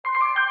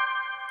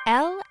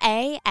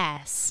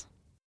LAS.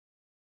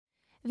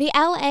 The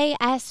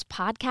LAS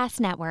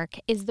Podcast Network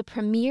is the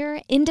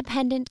premier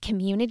independent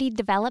community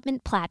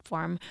development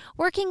platform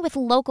working with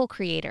local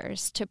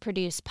creators to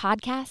produce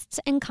podcasts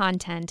and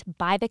content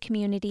by the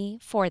community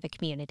for the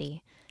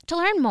community. To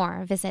learn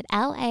more, visit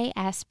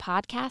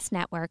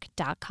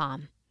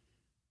laspodcastnetwork.com.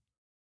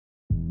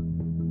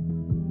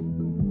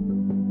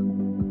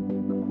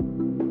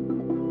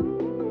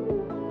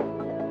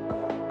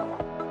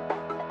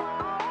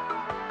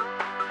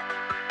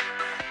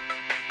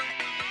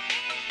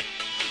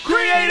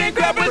 Creating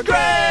Crap with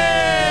Craig!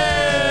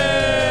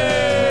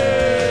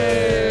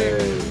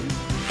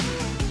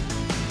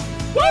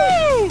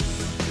 Woo!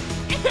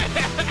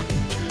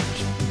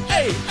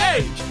 Hey,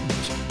 hey!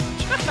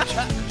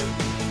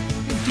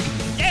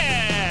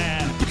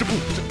 Yeah!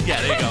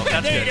 Yeah, there you go.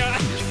 That's There good.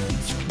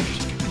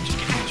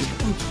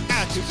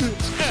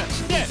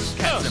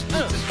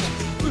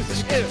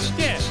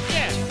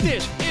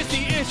 This is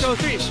the intro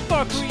 3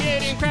 for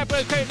Creating Crap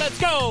with Craig. Let's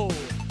go!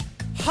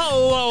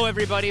 Hello,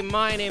 everybody.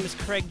 My name is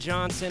Craig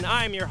Johnson.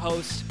 I'm your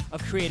host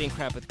of Creating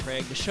Crap with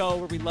Craig, the show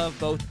where we love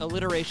both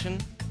alliteration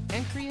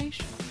and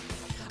creation.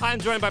 I'm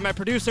joined by my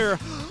producer,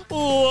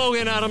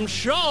 Logan Adam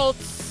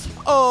Schultz.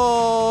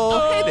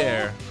 Oh, hey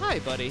there. Hi,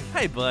 buddy.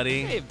 Hey,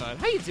 buddy. Hey, bud.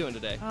 How you doing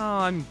today? Oh,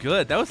 I'm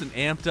good. That was an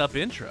amped up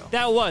intro.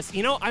 That was.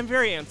 You know, I'm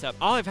very amped up.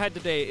 All I've had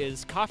today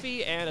is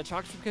coffee and a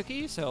chocolate chip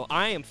cookie, so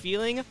I am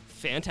feeling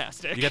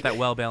fantastic. You got that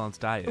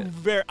well-balanced diet.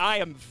 I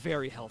am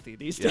very healthy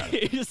these Yeah,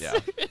 days. yeah.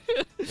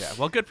 Yeah,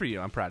 well, good for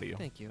you. I'm proud of you.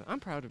 Thank you. I'm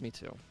proud of me,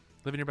 too.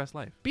 Living your best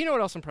life. But you know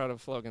what else I'm proud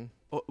of, Logan?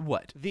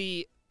 What?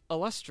 The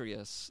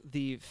illustrious,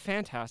 the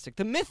fantastic,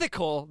 the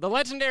mythical, the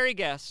legendary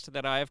guest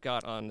that I have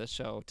got on this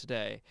show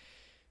today,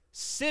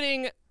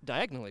 sitting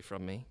diagonally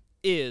from me,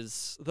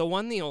 is the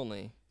one, the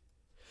only,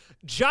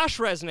 Josh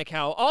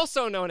Resnickow,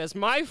 also known as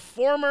my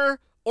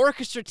former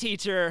orchestra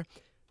teacher,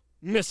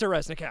 Mr.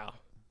 Resnickow.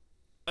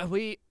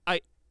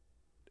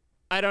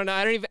 I don't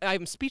know.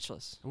 I'm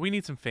speechless. We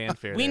need some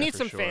fanfare We there need for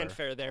some sure.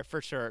 fanfare there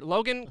for sure.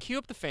 Logan, cue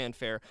up the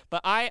fanfare.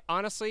 But I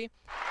honestly,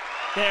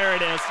 there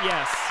it is.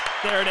 Yes,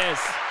 there it is.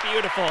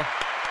 Beautiful.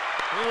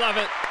 We love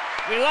it.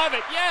 We love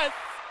it. Yes.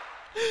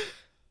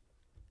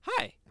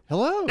 Hi.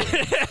 Hello.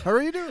 How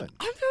are you doing? I'm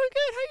doing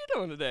good. How you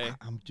doing today?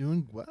 I'm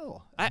doing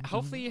well.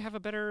 Hopefully you have a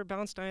better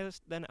balanced diet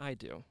than I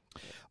do.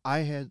 I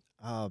had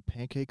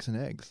pancakes and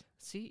eggs.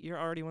 See, you're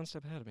already one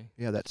step ahead of me.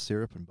 Yeah, that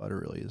syrup and butter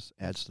really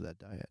adds to that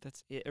diet.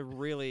 That's it.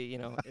 Really,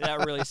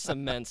 that really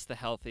cements the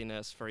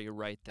healthiness for you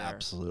right there.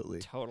 Absolutely.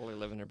 Totally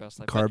living your best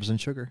life. Carbs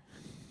and sugar.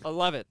 I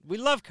love it. We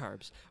love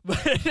carbs.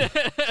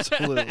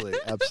 Absolutely.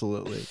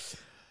 Absolutely.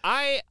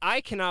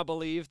 I cannot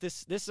believe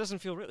this doesn't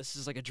feel real. This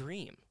is like a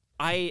dream.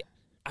 I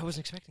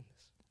wasn't expecting this.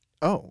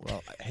 Oh,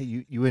 well,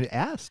 hey, you had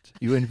asked.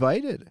 You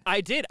invited.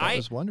 I did. That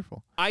was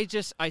wonderful. I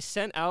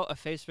sent out a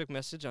Facebook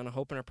message on a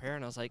Hope and a Prayer,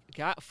 and I was like,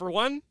 God, for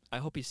one, I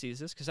hope he sees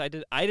this, because I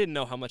didn't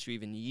know how much you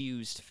even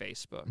used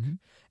Facebook. Mm-hmm.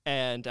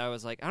 And I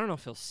was like, I don't know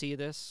if he'll see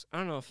this. I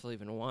don't know if he'll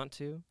even want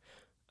to.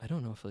 I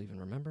don't know if he'll even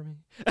remember me.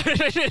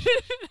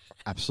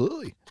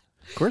 Absolutely.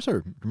 Of course, I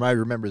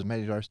remember as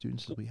many of our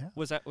students as we have.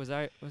 Was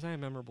I a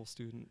memorable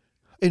student?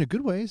 In a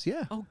good ways,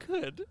 yeah. Oh,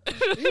 good.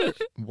 You're a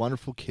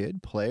wonderful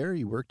kid, player.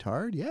 You worked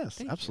hard. Yes,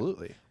 Thank you.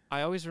 absolutely.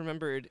 I always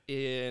remembered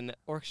in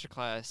orchestra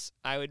class,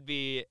 I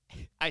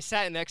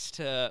sat next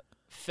to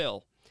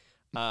Phil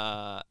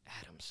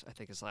Adams, I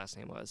think his last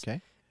name was.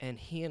 Okay. And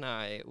he and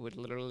I would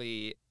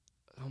literally,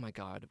 oh my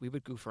God, we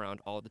would goof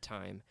around all the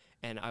time.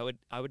 And I would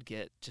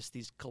get just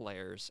these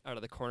glares out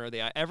of the corner of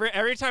the eye.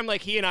 Every time like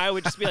he and I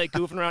would just be like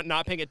goofing around,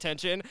 not paying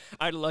attention,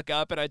 I'd look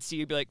up and I'd see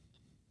you be like,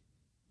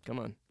 come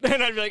on.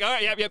 And I'd be like, all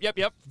right, yep.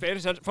 Paying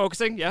attention,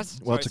 focusing, yes.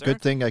 Well, it's a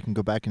good thing I can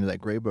go back into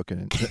that grade book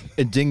and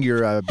ding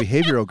your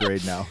behavioral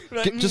grade now.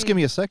 Just give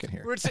me a second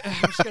here. I'm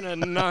just going to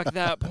knock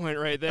that point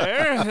right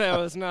there. That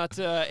was not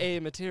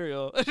A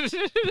material.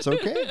 It's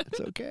okay.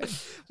 It's okay.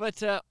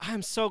 But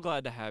I'm so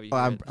glad to have you.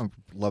 Oh, here. I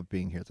love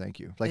being here.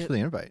 Thank you. Thanks for the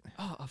invite.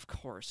 Oh, of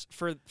course.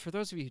 For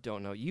those of you who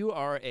don't know, you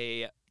are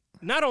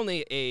not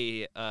only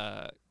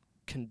a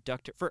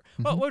conductor,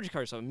 what would you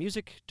call yourself, a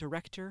music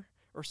director?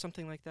 Or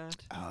something like that?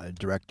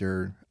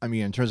 Director. I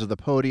mean, in terms of the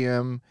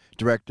podium,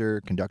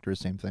 director, conductor,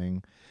 same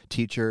thing.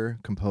 Teacher,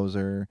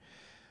 composer,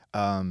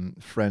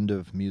 friend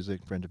of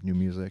music, friend of new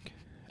music,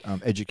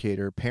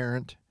 educator,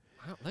 parent.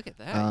 Wow, look at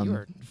that. You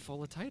are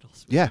full of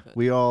titles. Yeah,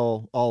 we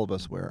all of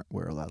us wear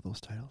a lot of those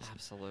titles.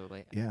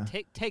 Absolutely. Yeah.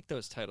 Take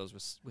those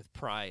titles with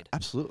pride.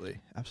 Absolutely.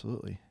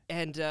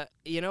 And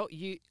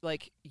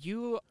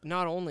you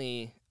not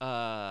only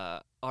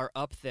are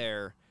up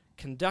there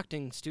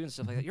conducting students,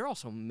 stuff like that, you're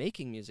also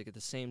making music at the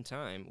same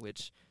time,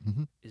 which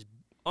is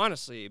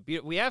honestly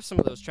beautiful. We have some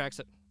of those tracks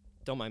that,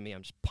 don't mind me,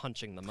 I'm just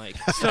punching the mic.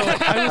 So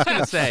I was going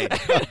to say,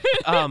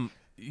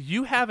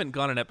 you haven't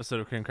gone an episode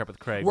of Creating Crap with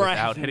Craig Where I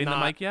without have hitting the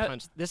not mic yet?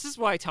 punched. This is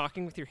why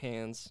talking with your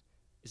hands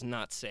is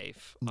not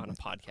safe on a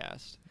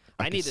podcast.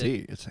 I can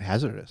see it's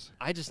hazardous.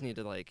 I just need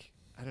to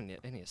I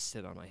need to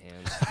sit on my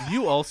hands.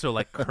 You also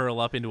like curl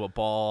up into a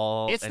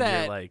ball, It's and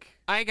that you're like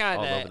I got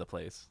all that over the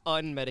place.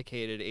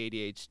 unmedicated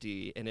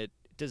ADHD, and it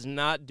does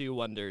not do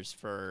wonders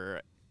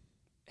for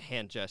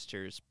hand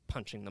gestures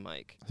punching the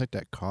mic. I think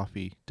that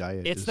coffee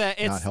diet It's is that-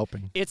 not it's-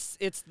 helping. It's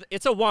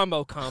a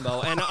wombo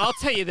combo, and I'll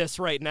tell you this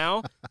right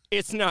now,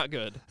 it's not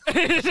good.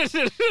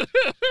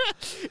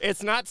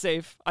 It's not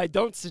safe. I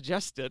don't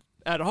suggest it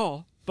at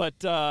all.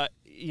 But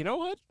you know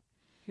what?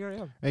 Here I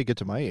am. Hey, get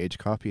to my age,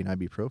 coffee and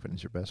ibuprofen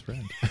is your best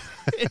friend.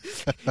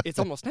 It's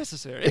almost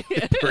necessary.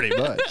 Pretty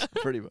much.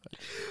 Pretty much.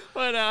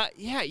 But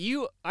yeah,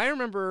 I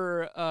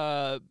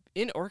remember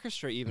in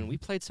orchestra even we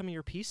played some of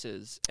your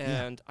pieces,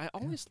 and I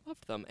always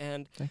loved them.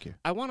 And Thank you.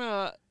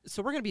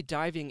 so we're gonna be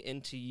diving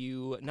into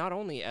you not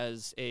only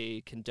as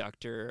a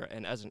conductor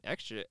and as an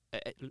extra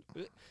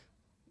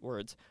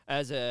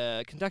as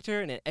a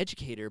conductor and an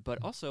educator, but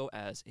also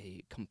as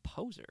a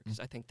composer, because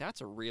I think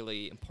that's a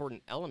really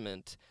important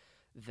element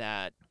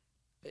that.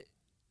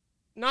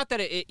 Not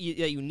that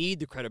you need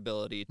the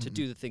credibility to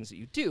do the things that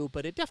you do,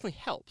 but it definitely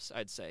helps,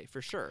 I'd say,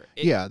 for sure.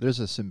 Yeah,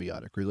 there's a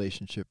symbiotic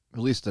relationship, at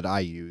least that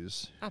I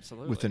use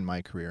Absolutely. within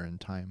my career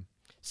and time.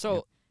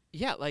 So,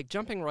 yeah, like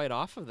jumping right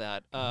off of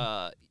that,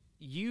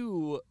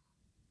 you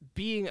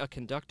being a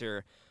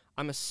conductor,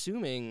 I'm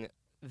assuming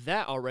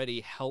that already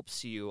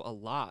helps you a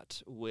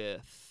lot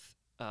with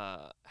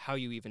how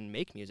you even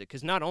make music.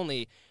 Because not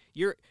only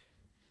you're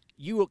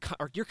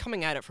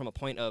coming at it from a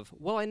point of,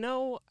 well, I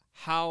know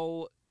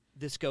how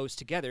this goes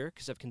together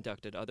because I've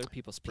conducted other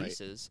people's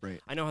pieces.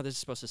 Right. I know how this is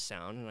supposed to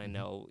sound, and I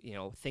know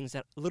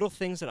little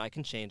things that I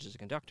can change as a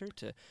conductor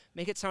to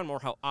make it sound more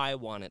how I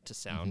want it to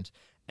sound.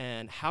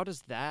 And how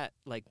does that,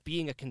 like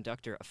being a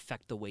conductor,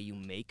 affect the way you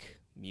make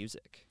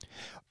music?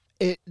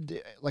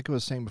 Like I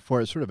was saying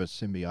before, it's sort of a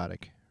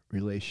symbiotic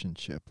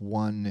relationship.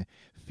 One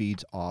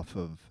feeds off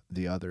of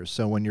the other.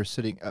 So when you're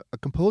sitting, a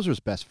composer's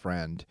best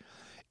friend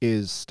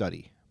is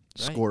study,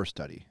 Right. score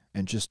study,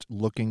 and just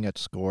looking at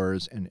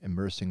scores and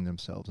immersing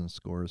themselves in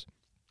scores.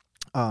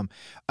 I'm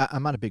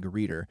not a big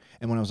reader,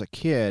 and when I was a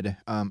kid,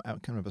 I'm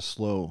kind of a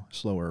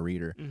slower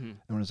reader. Mm-hmm. And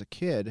when I was a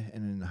kid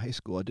and in high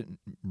school, I didn't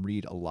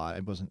read a lot. I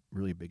wasn't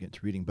really big into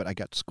reading, but I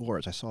got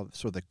scores. I saw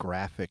sort of the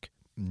graphic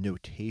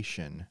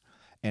notation,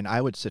 and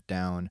I would sit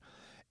down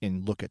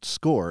and look at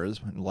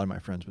scores. And a lot of my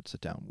friends would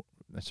sit down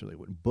necessarily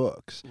with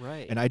books,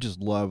 Right. and I just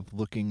love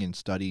looking and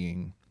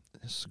studying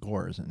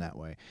scores in that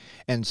way.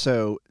 And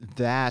so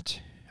that,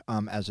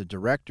 as a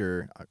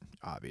director,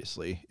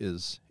 obviously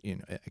is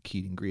a key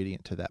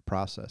ingredient to that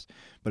process.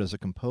 But as a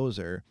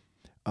composer,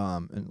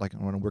 and like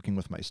when I'm working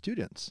with my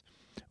students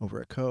over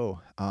at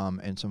Co,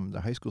 and some of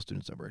the high school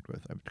students I worked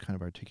with, I've kind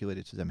of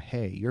articulated to them,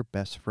 hey, your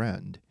best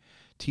friend,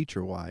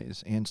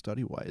 teacher-wise and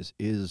study-wise,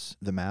 is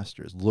the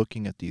masters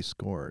looking at these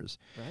scores,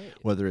 Right.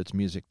 whether it's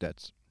music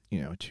that's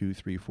 200,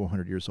 300,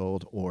 400 years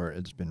old, or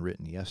it's been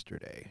written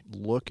yesterday.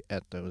 Look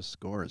at those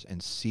scores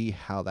and see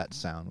how that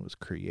sound was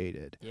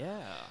created.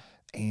 Yeah.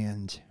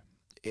 And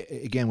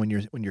again, when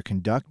you're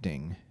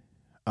conducting,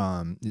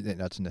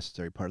 that's a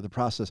necessary part of the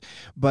process.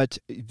 But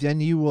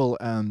then you will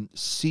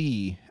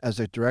see, as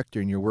a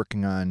director, and you're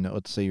working on,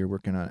 let's say you're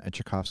working on a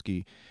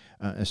Tchaikovsky,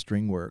 a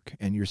string work,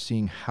 and you're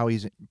seeing how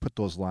he's put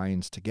those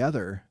lines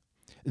together.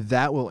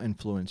 That will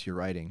influence your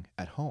writing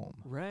at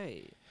home.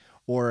 Right.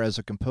 Or as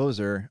a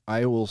composer,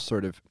 I will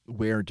sort of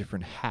wear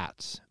different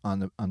hats on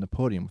the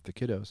podium with the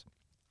kiddos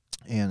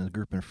and the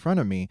group in front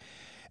of me,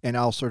 and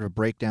I'll sort of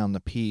break down the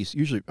piece,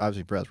 usually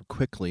obviously rather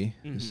quickly,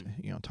 because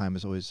time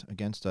is always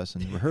against us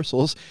in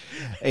rehearsals,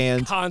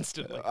 and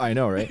Constantly. I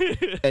know, right?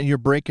 And you're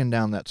breaking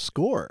down that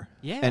score,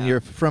 Yeah. and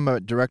you're from a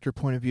director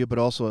point of view, but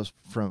also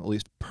from, at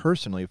least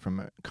personally, from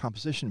a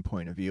composition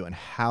point of view, and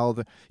how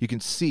you can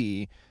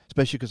see,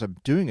 especially because I'm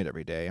doing it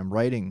every day, I'm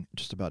writing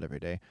just about every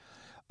day,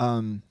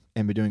 and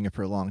been doing it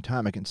for a long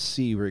time, I can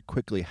see very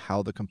quickly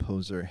how the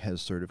composer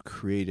has sort of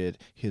created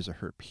his or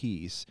her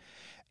piece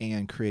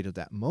and created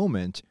that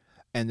moment,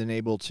 and then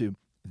able to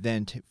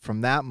then from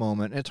that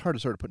moment, and it's hard to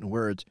sort of put in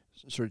words,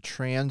 sort of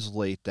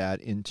translate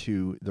that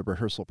into the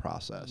rehearsal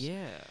process.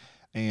 Yeah.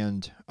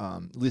 And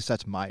at least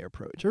that's my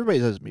approach. Everybody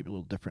does it maybe a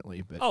little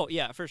differently, but Oh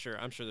yeah, for sure.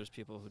 I'm sure there's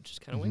people who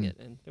just kind of wing it,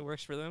 and it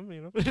works for them.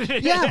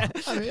 yeah,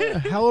 I mean,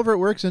 however it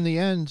works in the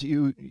end,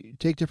 you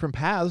take different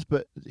paths,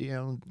 but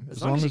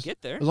As long as you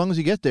get there. as long as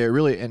you get there,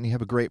 really, and you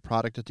have a great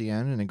product at the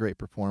end and a great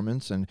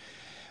performance, and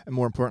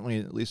more importantly,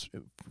 at least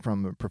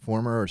from a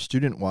performer or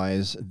student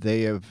wise,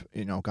 they have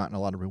gotten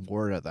a lot of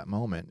reward at that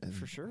moment. And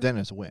For sure. then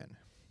it's a win.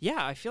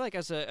 Yeah, I feel like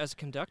as a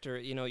conductor,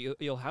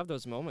 you'll have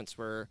those moments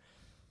where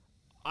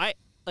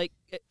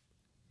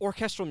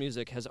orchestral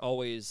music has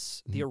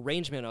always the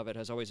arrangement of it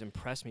has always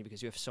impressed me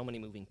because you have so many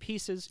moving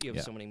pieces, you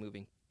have so many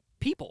moving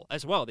people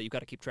as well that you've got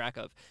to keep track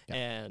of,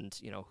 and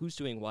who's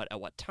doing what at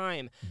what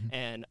time,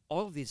 and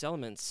all of these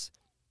elements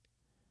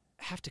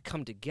have to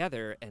come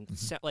together and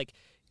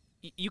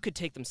you could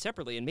take them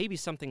separately, and maybe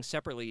something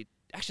separately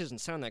actually doesn't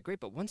sound that great,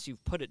 but once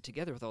you've put it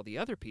together with all the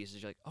other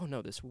pieces, you're like, oh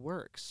no, this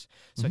works.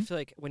 So I feel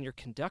like when you're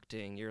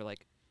conducting, you're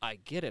like, I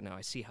get it now.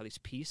 I see how these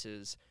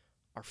pieces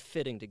are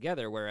fitting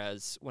together.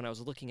 Whereas when I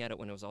was looking at it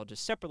when it was all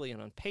just separately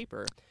and on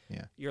paper,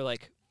 Yeah. you're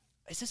like,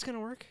 is this going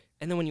to work?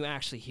 And then when you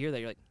actually hear that,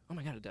 you're like, oh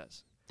my God, it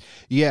does.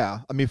 Yeah,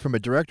 I mean, from a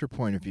director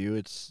point of view,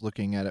 it's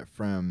looking at it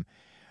from,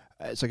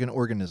 it's like an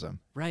organism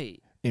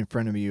Right. in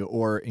front of you,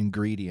 or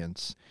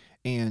ingredients,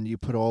 and you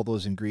put all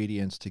those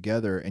ingredients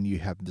together and you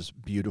have this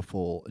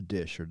beautiful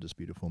dish or this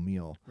beautiful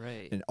meal.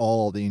 Right. And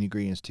all the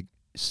ingredients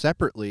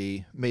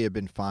separately may have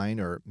been fine,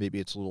 or maybe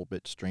it's a little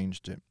bit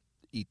strange to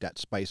eat that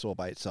spice all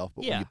by itself,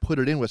 but when Yeah. you put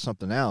it in with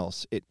something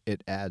else,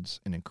 it adds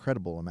an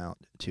incredible amount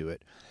to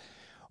it.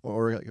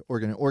 Or like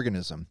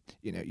organism,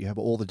 you have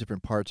all the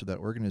different parts of that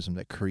organism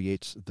that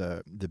creates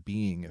the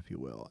being, if you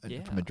will.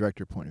 And from a Yeah.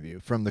 director point of view,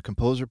 from the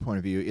composer point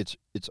of view, it's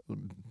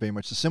very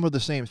much the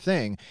same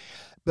thing,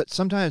 but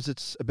sometimes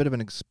it's a bit of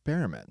an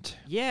experiment.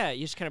 Yeah,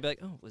 you just kind of be like,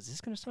 oh, was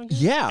this going to sound good?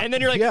 Yeah, And then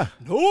you're like, yeah.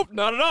 nope,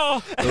 not at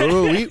all.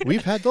 Oh,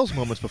 we've had those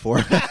moments before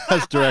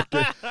as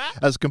director,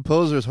 as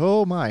composers.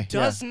 Oh my,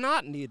 Does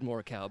not need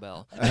more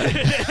cowbell.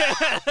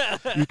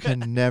 you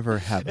can never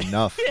have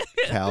enough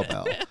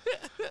cowbell.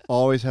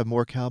 Always have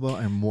more cowbell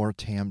and more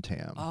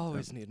tam-tam.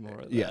 Always need more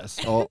of that. Yes,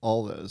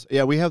 all those.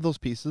 Yeah, we have those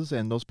pieces,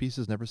 and those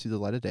pieces never see the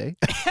light of day.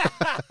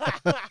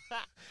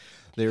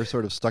 They are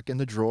sort of stuck in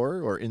the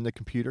drawer or in the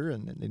computer,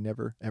 and they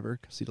never, ever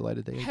see the light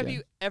of day Have again.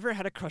 you ever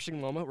had a crushing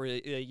moment where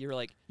you're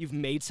like, you've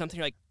made something,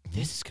 you're like,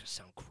 this is going to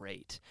sound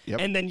great. Yep.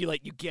 And then you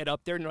get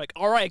up there and you're like,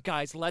 all right,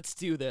 guys, let's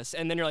do this.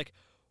 And then you're like,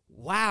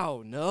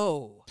 wow,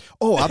 no.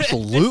 Oh,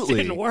 absolutely. This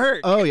didn't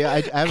work. Oh, yeah.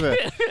 I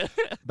have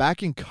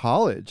back in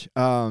college,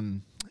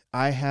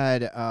 I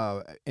had,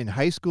 in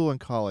high school and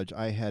college,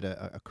 I had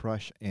a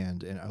crush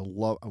and a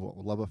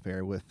love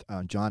affair with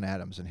John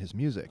Adams and his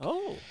music.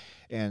 Oh.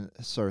 And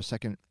sort of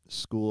second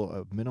school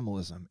of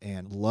minimalism,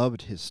 and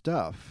loved his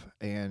stuff.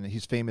 And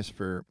he's famous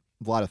for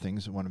a lot of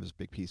things. One of his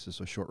big pieces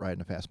was Short Ride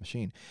in a Fast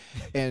Machine.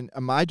 And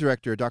my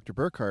director, Dr.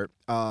 Burkhart,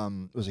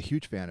 was a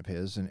huge fan of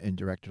his and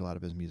directed a lot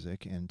of his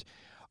music. And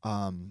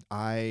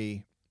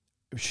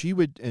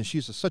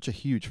she's such a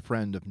huge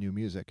friend of new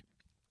music.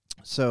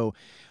 So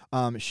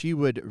she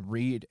would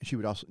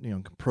also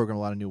program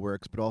a lot of new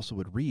works, but also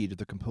would read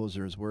the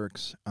composer's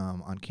works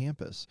on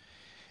campus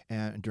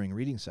and during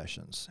reading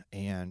sessions.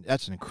 And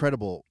that's an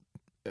incredible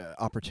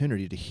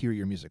opportunity to hear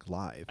your music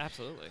live.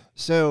 Absolutely.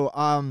 So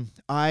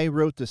I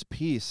wrote this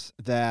piece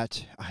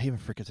that I even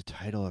forget the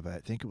title of it. I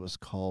think it was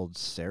called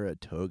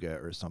Saratoga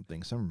or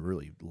something. Some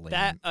really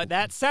lame.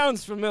 That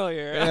sounds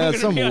familiar. Yeah,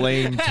 some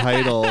lame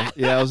title.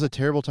 Yeah, it was a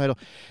terrible title,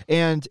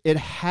 and it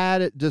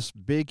had this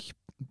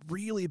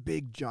really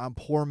big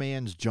poor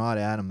man's John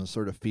Adams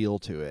sort of feel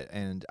to it.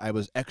 And I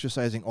was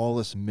exercising all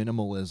this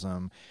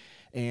minimalism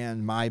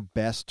and my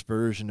best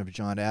version of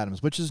John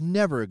Adams, which is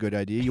never a good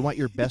idea. You want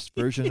your best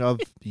version of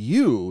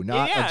you,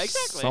 not of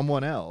exactly.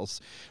 someone else.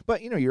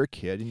 But you're a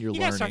kid and you're You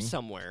learning. gotta start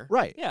somewhere.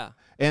 Right. Yeah.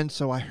 And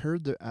so I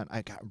heard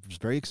was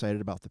very excited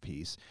about the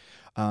piece.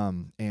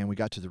 And we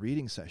got to the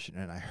reading session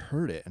and I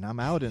heard it, and I'm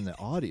out in the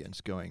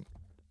audience going,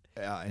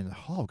 in the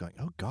hall going,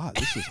 oh God,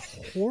 this is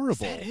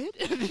horrible.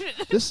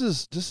 This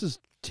is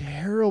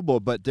terrible.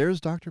 But there's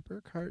Dr.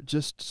 Burkhart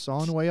just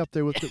sawing away up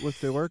there with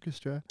the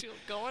orchestra.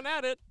 Going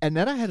at it. And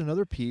then I had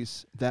another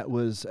piece that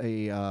was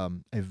a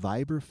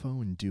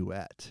vibraphone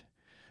duet.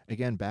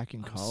 Again, back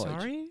in college.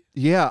 Sorry?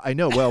 Yeah, I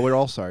know. Well, we're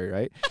all sorry,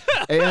 right?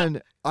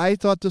 And I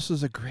thought this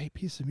was a great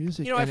piece of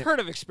music. I've heard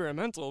of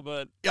experimental,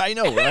 but I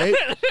know, right?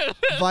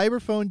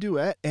 Vibraphone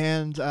duet,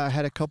 and I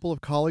had a couple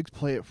of colleagues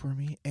play it for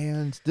me,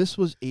 and this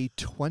was a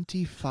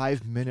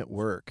 25-minute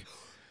work.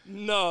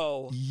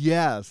 no.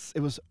 Yes, it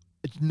was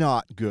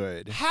not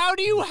good. How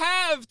do you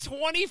have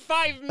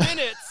 25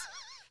 minutes?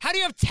 How do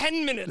you have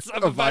 10 minutes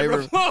of a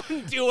vibra-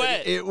 vibraphone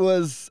duet? It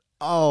was,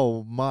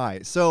 oh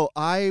my. So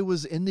I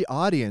was in the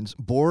audience,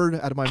 bored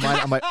out of my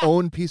mind on my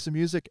own piece of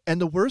music.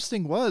 And the worst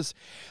thing was,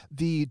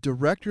 the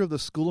director of the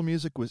School of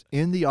Music was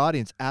in the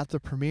audience at the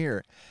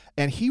premiere,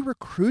 and he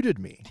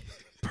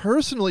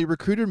personally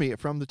recruited me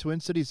from the Twin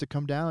Cities to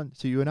come down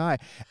to UNI.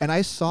 And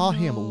I saw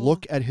him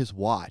look at his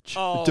watch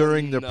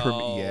during the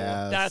premiere.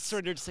 Yes. That's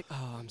where they're just like,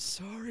 oh, I'm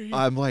sorry.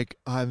 I'm like,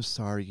 I'm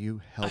sorry,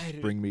 you helped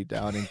bring me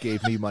down and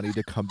gave me money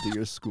to come to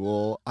your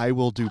school. I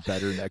will do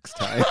better next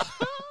time.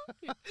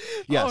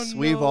 Yes,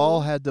 we've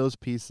all had those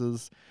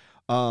pieces.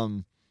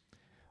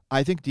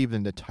 I think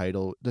even the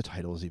title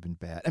is even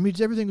bad. I mean,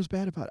 everything was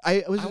bad about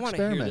it. I was want to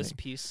experimenting. hear this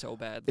piece so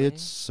badly.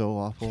 It's so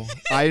awful.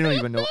 I don't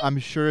even know. I'm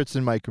sure it's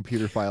in my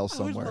computer file I would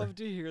somewhere. love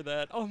to hear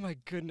that. Oh my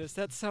goodness,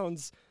 that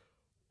sounds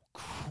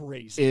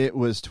crazy. It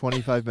was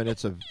 25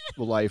 minutes of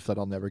life that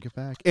I'll never get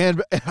back.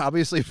 And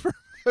obviously for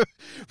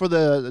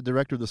the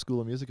director of the School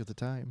of Music at the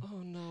time. Oh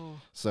no.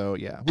 So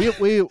yeah,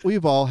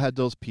 we've all had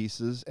those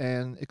pieces,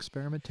 and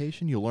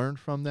experimentation. You learn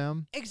from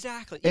them.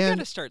 Exactly. You And-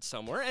 got to start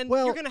somewhere, and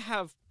well, you're gonna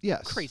have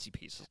Yes, crazy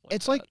pieces.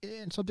 It's that. like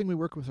it's something we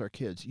work with our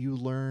kids. You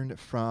learn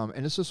from,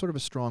 and this is sort of a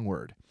strong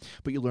word,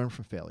 but you learn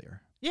from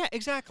failure. Yeah,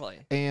 exactly.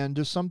 And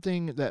there's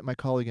something that my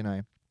colleague and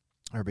I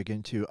are big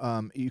into.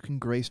 You can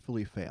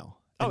gracefully fail.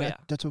 And Oh, yeah.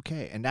 that's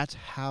okay, and that's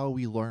how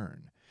we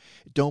learn.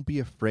 Don't be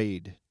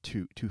afraid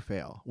to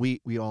fail. We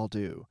all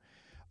do.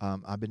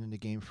 I've been in the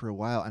game for a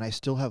while, and I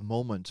still have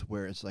moments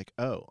where it's like,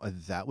 oh,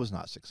 that was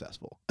not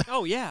successful.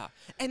 Oh yeah,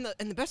 and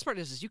the best part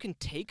is you can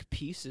take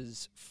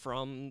pieces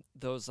from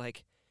those,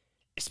 like,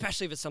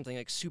 especially if it's something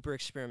like super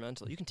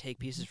experimental. You can take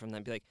pieces from that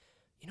and be like,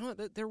 you know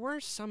what? There were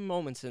some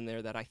moments in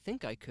there that I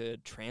think I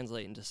could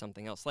translate into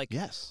something else. Like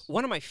Yes.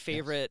 one of my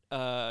favorite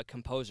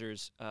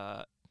composers,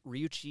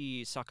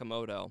 Ryuichi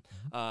Sakamoto.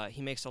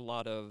 He makes a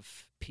lot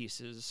of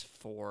pieces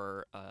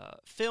for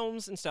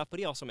films and stuff, but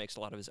he also makes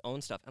a lot of his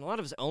own stuff. And a lot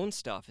of his own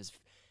stuff is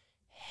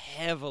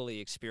heavily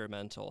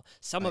experimental.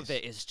 Some of Nice.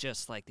 it is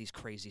just like these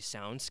crazy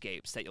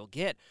soundscapes that you'll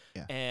get.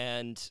 Yeah.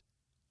 And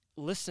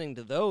listening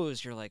to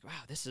those, you're like,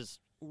 wow, this is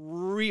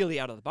really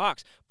out of the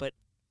box. But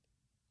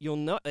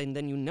and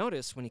then you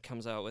notice when he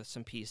comes out with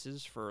some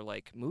pieces for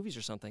like movies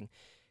or something,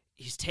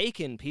 he's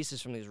taken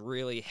pieces from these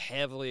really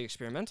heavily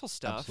experimental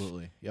stuff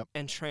Absolutely. Yep.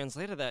 and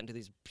translated that into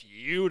these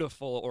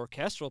beautiful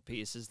orchestral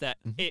pieces that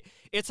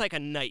it's like a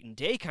night and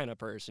day kind of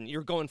person.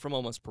 You're going from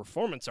almost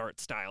performance art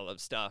style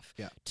of stuff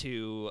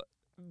to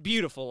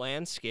beautiful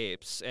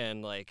landscapes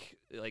and like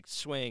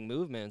swaying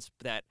movements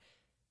that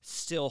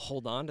still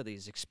hold on to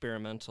these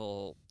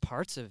experimental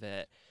parts of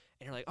it.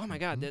 And you're like, oh my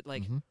God, that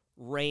like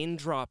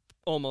raindrop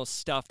almost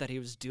stuff that he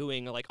was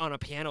doing like on a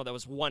piano that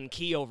was one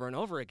key over and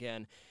over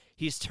again,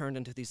 he's turned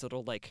into these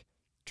little like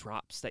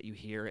drops that you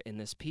hear in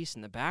this piece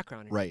in the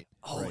background. And Right.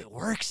 you're like, oh, it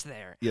works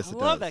there. Yes, I it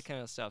love does. that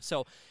kind of stuff.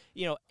 So,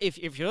 you know, if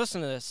you're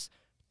listening to this,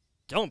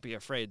 don't be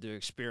afraid to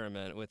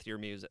experiment with your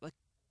music. Like,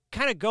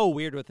 kind of go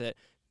weird with it.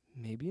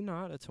 Maybe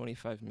not a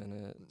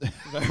 25-minute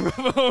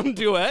vibraphone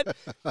duet.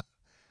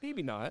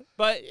 Maybe not.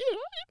 But, you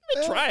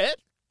know, try it.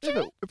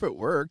 If it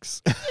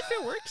works. If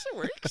it works, it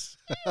works.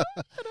 Yeah,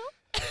 I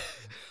know.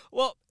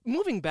 Well,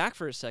 moving back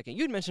for a second,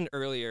 you had mentioned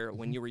earlier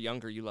when you were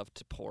younger you loved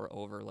to pore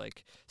over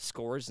like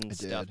scores and I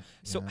stuff. did,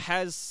 So yeah.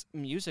 has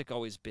music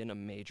always been a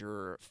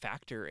major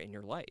factor in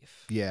your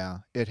life? Yeah,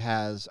 it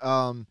has.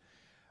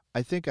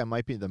 I think I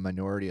might be the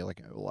minority,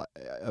 like a lot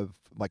of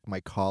like my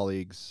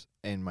colleagues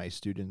and my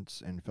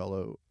students and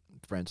fellow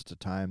friends at the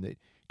time. They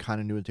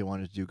kind of knew what they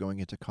wanted to do going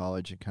into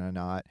college and kind of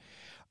not.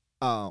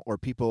 Or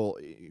people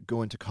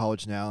go into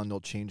college now and they'll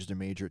change their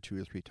major 2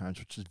 or 3 times,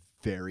 which is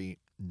very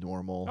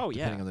normal. Oh, yeah.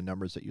 Depending on the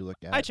numbers that you look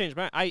at. I changed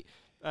my I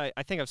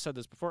think I've said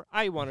this before.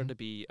 I wanted to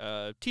be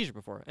a teacher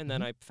before, and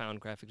then I found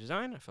graphic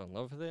design. I fell in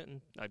love with it,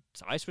 and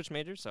I switched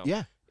majors. So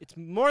Yeah. it's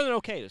more than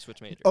okay to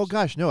switch majors. Oh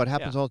gosh, no, it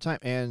happens Yeah. all the time.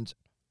 And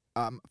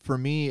for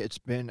me,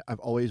 I've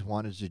always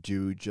wanted to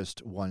do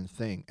just one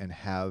thing and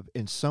have,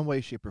 in some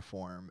way, shape, or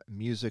form,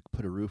 music,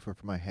 put a roof over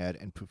my head,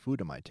 and put food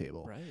on my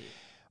table.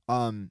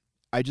 Right.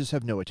 I just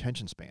have no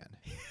attention span.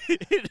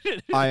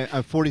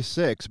 I'm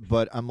 46,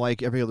 but I'm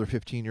like every other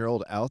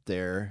 15-year-old out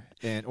there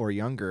or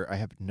younger. I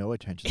have no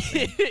attention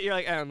span. You're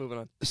like, I'm moving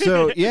on.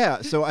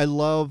 So I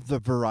love the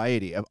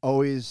variety. I've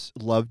always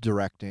loved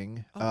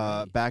directing.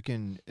 right. Back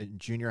in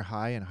junior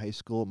high and high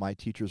school, my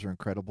teachers were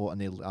incredible,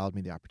 and they allowed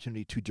me the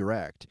opportunity to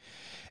direct,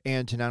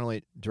 and to not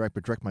only direct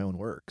but direct my own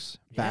works.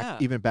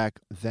 Even back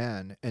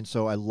then, and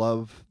so I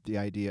love the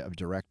idea of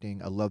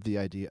directing. I love the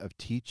idea of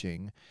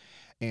teaching,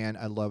 and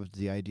I loved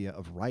the idea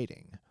of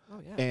writing.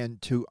 Oh yeah.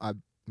 And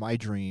my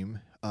dream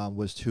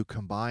was to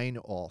combine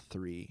all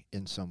three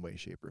in some way,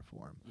 shape, or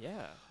form.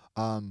 Yeah.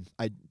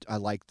 I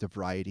like the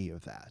variety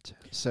of that.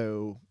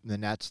 So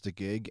then that's the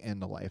gig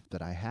and the life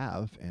that I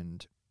have,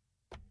 and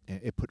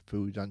it put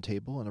food on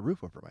table and a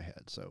roof over my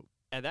head. So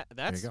And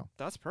you go.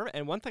 that's perfect.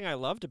 And one thing I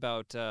loved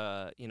about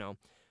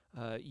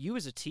you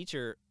as a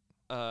teacher,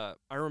 I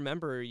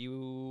remember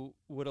you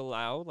would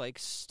allow like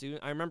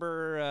student. I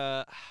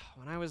remember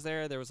when I was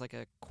there was like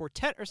a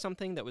quartet or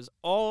something that was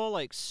all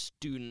like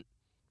student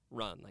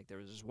run. Like there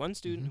was just one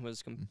student who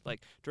was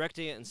like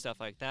directing it and stuff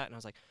like that. And I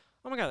was like,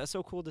 oh my God, that's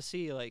so cool to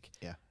see. Like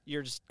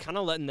you're just kind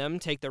of letting them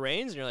take the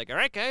reins, and you're like, all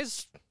right,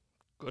 guys,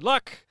 good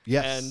luck.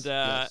 Yes.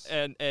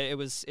 And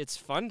it's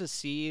fun to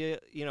see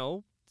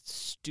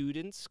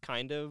students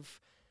kind of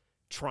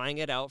trying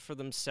it out for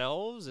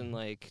themselves and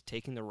like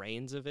taking the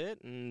reins of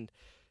it and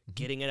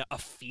getting a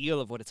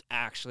feel of what it's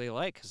actually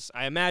like. Because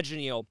I imagine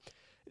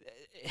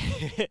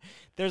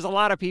there's a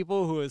lot of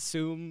people who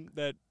assume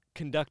that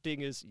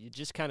conducting is you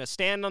just kind of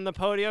stand on the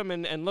podium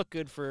and look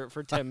good for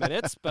 10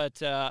 minutes,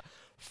 but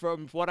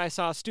from what I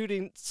saw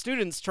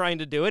students trying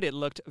to do it, it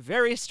looked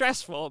very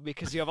stressful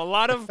because you have a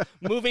lot of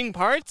moving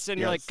parts, and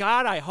you're like,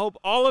 God, I hope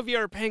all of you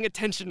are paying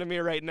attention to me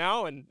right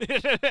now. And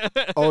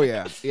oh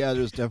yeah,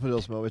 there's definitely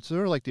those moments. It's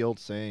sort of like the old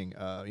saying,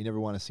 you never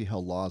want to see how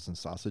laws and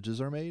sausages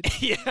are made.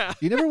 Yeah.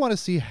 You never want to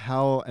see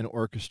how an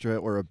orchestra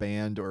or a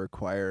band or a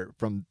choir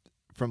from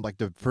like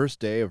the first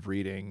day of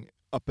reading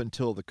up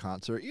until the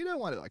concert, you don't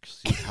want to like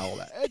see how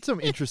that. It's some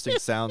interesting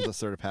sounds that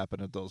sort of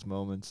happen at those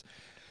moments.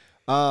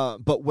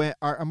 But when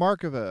a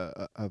mark of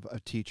a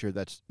teacher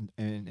that's,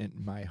 in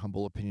my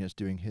humble opinion, is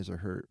doing his or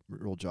her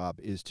real job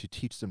is to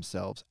teach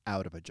themselves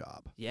out of a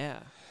job. Yeah.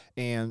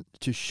 And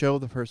to show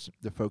the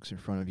folks in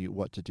front of you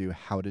what to do,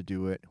 how to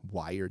do it,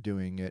 why you're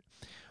doing it,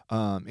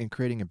 and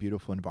creating a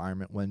beautiful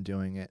environment when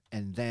doing it,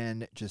 and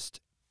then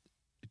just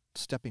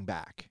stepping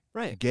back,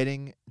 Right.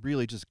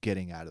 really just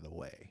getting out of the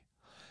way,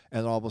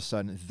 and all of a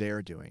sudden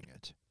they're doing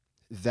it.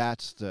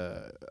 That's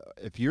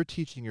if you're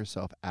teaching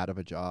yourself out of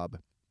a job,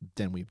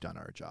 then we've done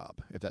our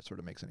job. If that sort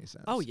of makes any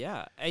sense. Oh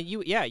yeah, and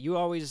you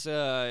always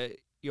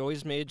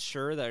made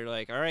sure that you're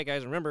like, all right,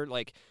 guys, remember,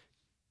 like,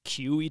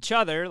 cue each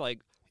other, like,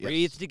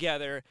 breathe Yes.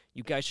 together.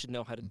 You guys should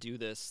know how to do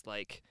this.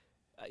 Like,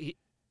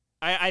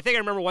 I think I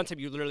remember one time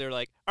you literally were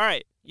like, all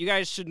right, you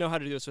guys should know how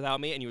to do this without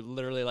me, and you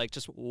literally like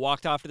just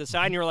walked off to the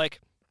side, and you were like,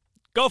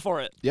 go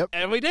for it. Yep.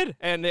 And we did,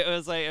 and it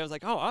was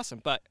like, oh, awesome.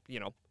 But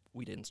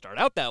we didn't start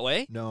out that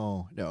way.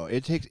 No,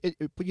 it takes it,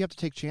 but you have to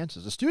take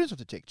chances. The students have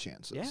to take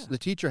chances. Yeah. The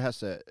teacher has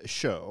to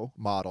show,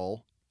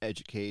 model,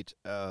 educate,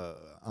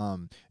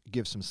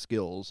 give some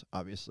skills,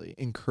 obviously,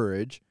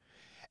 encourage,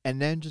 and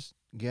then just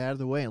get out of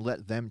the way and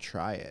let them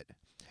try it.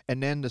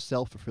 And then the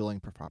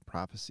self-fulfilling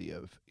prophecy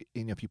of,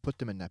 if you put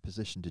them in that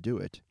position to do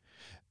it,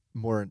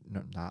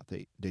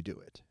 they do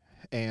it.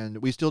 And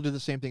we still do the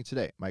same thing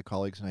today. My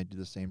colleagues and I do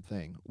the same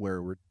thing,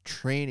 where we're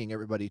training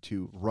everybody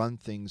to run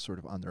things sort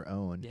of on their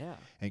own Yeah.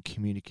 and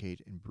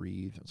communicate and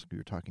breathe. That's what we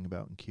were talking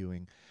about in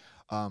cueing.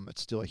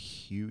 It's still a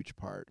huge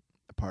part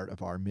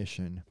of our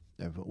mission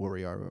of where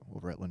we are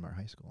over at Linn-Mar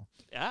High School.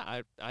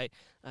 Yeah,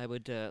 I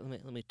would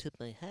let me tip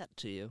my hat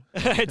to you.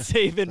 I'd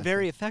say you've been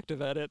very effective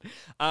at it.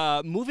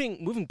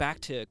 Moving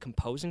back to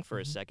composing for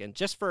a second,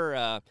 just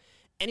for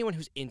anyone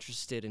who's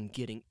interested in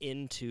getting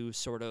into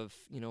sort of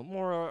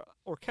more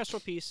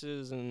orchestral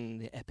pieces and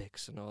the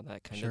epics and all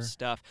that kind Sure. of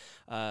stuff.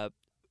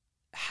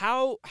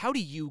 How do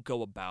you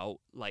go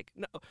about, like,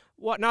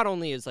 not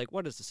only is like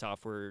what is the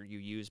software you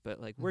use, but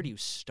like where do you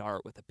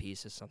start with a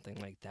piece of something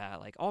like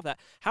that, like all that?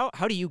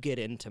 How do you get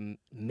into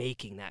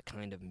making that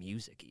kind of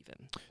music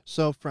even?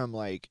 So from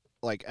like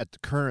at the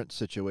current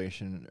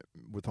situation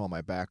with all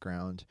my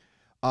background,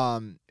 when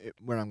I'm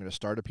going to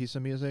start a piece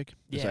of music,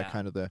 is that Yeah.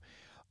 kind of the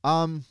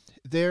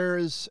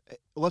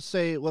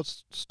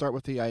let's start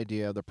with the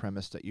idea, the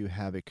premise that you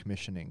have a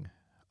commissioning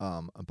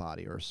a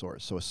body or a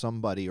source. So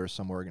somebody or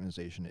some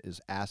organization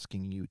is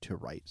asking you to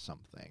write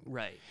something.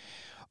 Right.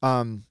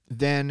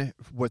 Then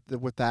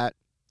with that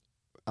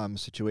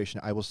situation,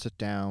 I will sit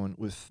down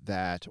with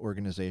that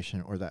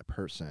organization or that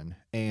person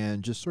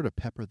and just sort of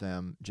pepper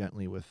them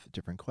gently with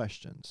different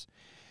questions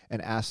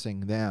and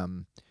asking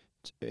them,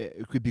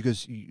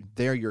 because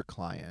they're your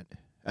client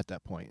at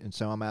that point. And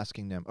so I'm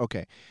asking them,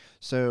 okay,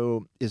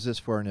 so is this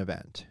for an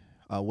event?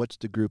 What's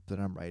the group that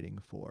I'm writing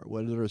for?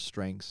 What are their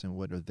strengths and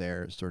what are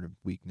their sort of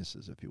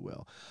weaknesses, if you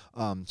will?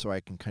 So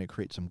I can kind of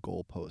create some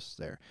goalposts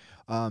there.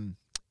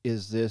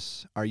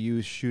 Are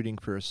you shooting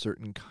for a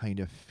certain kind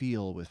of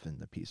feel within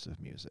the piece of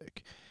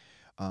music?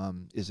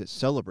 Is it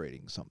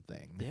celebrating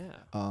something?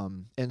 Yeah.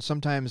 And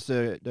sometimes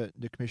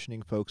the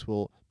commissioning folks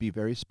will be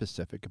very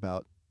specific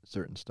about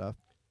certain stuff.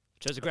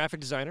 As a graphic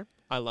designer,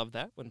 I love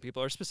that when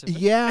people are specific.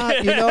 Yeah,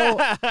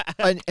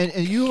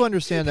 and you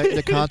understand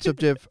the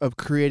concept of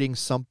creating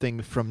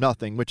something from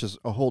nothing, which is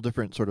a whole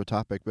different sort of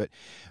topic, but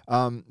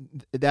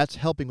that's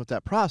helping with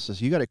that process.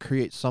 You got to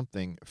create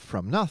something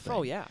from nothing.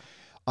 Oh yeah.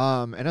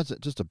 And that's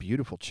just a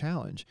beautiful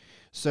challenge.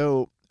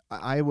 So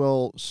I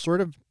will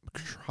sort of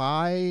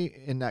try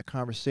in that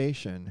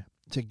conversation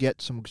to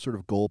get some sort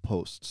of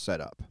goalposts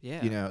set up.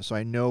 Yeah. So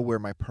I know where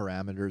my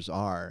parameters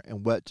are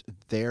and what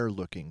they're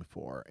looking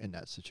for in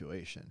that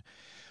situation.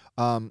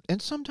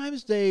 And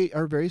sometimes they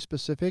are very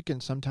specific,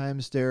 and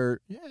sometimes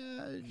they're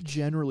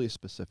generally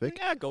specific.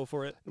 Yeah, go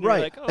for it. And you're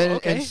Right. like, oh,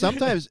 okay. And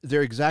sometimes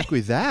they're exactly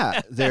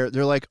that. They're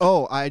like,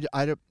 oh, I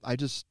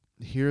just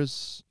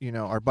here's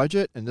our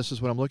budget, and this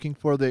is what I'm looking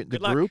for. The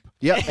Good luck. group.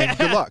 Yeah, and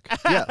good luck.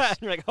 Yes.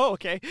 You're like, oh,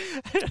 okay.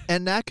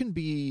 And that can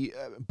be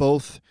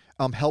both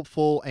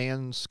helpful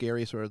and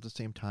scary sort of at the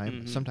same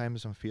time. Mhm.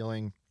 Sometimes I'm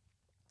feeling,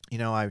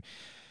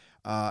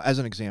 as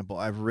an example,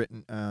 I've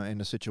written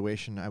in a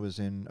situation I was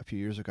in a few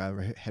years ago,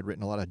 I had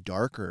written a lot of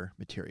darker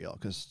material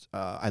because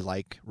I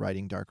like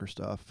writing darker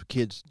stuff.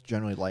 Kids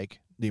generally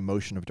like the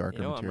emotion of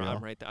darker material.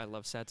 I'm right there. I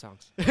love sad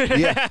songs.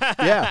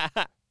 Yeah.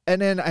 And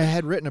then I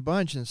had written a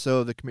bunch, and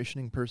so the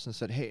commissioning person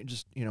said, hey,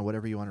 just,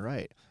 whatever you want to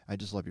write. I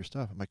just love your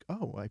stuff. I'm like,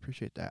 oh, I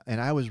appreciate that.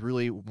 And I was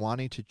really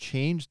wanting to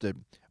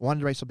wanted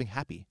to write something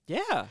happy.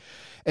 Yeah.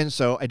 And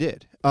so I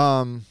did.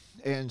 And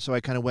so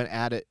I kind of went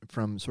at it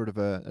from sort of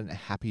a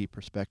happy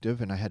perspective,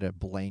 and I had a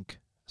blank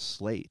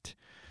slate,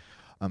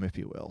 if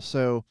you will.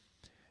 So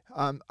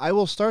I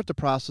will start the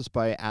process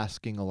by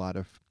asking a lot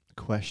of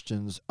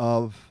questions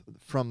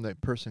from the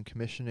person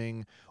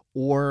commissioning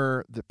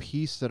or the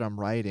piece that I'm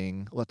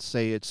writing. Let's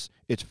say it's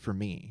for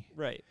me.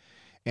 Right.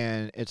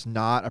 And it's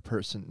not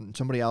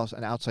somebody else,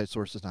 an outside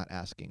source is not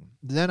asking.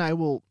 Then I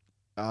will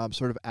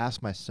sort of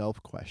ask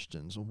myself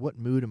questions. What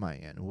mood am I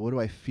in? What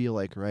do I feel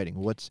like writing?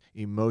 What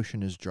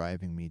emotion is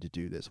driving me to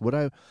do this?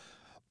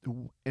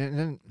 And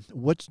then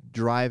what's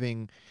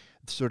driving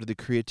sort of the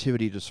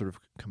creativity to sort of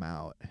come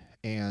out?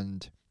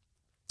 And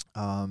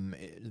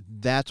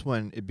that's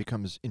when it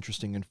becomes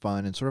interesting and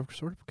fun and sort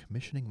of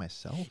commissioning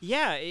myself.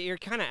 Yeah, you're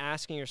kind of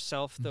asking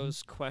yourself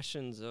those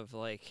questions of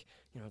like,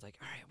 like,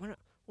 all right,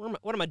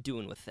 what am I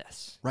doing with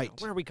this? Right.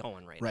 Where are we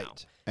going right now?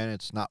 And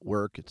it's not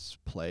work, it's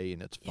play,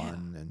 and it's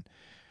fun,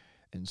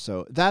 and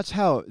so that's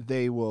how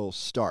they will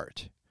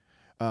start.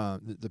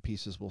 The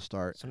pieces will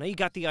start. So now you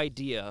got the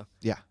idea.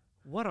 Yeah.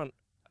 What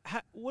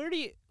do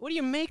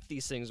you make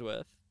these things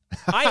with?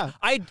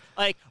 I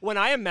like when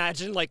I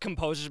imagine like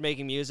composers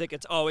making music,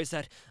 it's always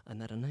that I'm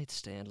at a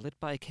nightstand lit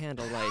by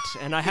candlelight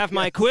and I have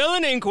my quill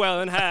and inkwell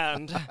in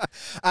hand.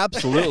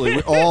 Absolutely.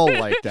 We're all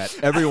like that.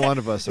 Every one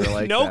of us are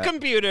like no that.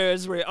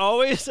 computers. We're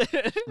always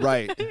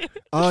Right.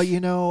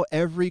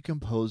 Every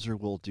composer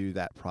will do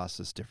that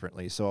process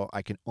differently, so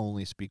I can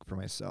only speak for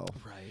myself.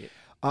 Right.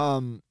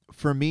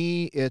 For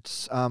me,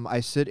 it's I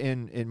sit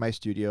in my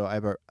studio. I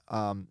have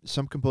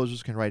some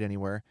composers can write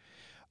anywhere.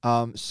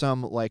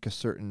 Some like a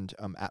certain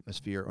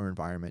atmosphere or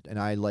environment, and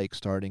I like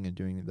starting and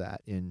doing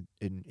that in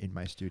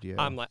my studio.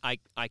 I'm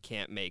like I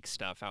can't make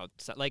stuff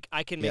outside. Like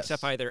I can make Yes.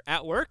 stuff either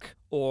at work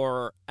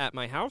or at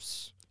my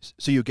house.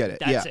 So you get it.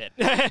 That's yeah.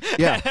 it.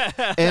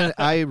 Yeah. And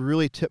I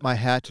really tip my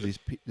hat to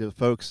the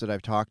folks that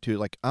I've talked to.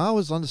 Like, I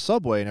was on the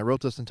subway and I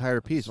wrote this entire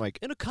piece. I'm like,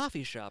 in a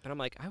coffee shop, and I'm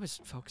like, I was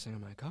focusing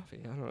on my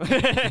coffee. I don't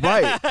know.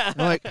 right. I'm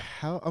like,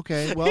 how?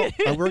 Okay, well,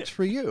 it works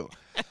for you.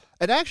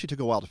 It actually took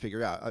a while to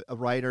figure out. A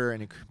writer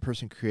and a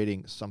person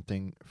creating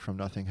something from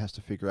nothing has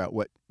to figure out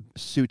what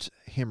suits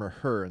him or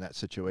her in that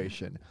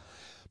situation.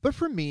 But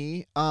for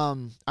me,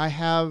 I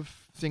have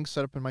things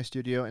set up in my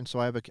studio, and so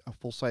I have a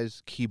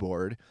full-size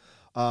keyboard,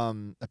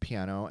 a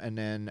piano, and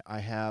then I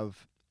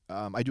have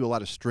I do a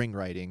lot of string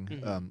writing.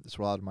 That's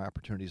where a lot of my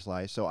opportunities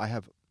lie. So I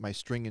have my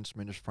string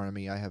instrument in front of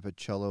me. I have a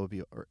cello,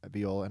 a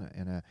viola,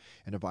 and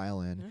a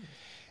violin,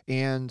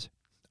 and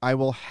I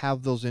will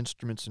have those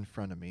instruments in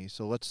front of me.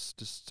 So let's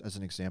just, as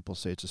an example,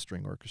 say it's a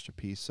string orchestra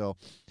piece. So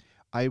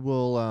I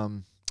will,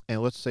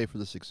 and let's say for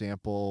this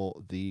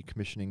example, the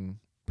commissioning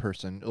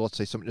person, let's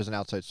say there's an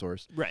outside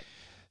source. Right.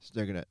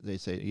 So they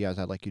say, yes,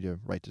 I'd like you to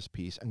write this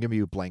piece. I'm giving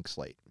you a blank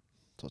slate.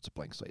 So it's a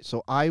blank slate.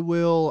 So I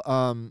will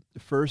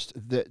first,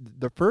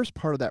 the first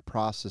part of that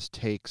process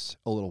takes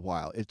a little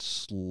while. It's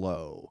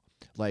slow,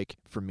 like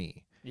for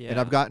me. Yeah. And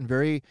I've gotten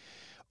very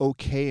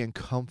okay and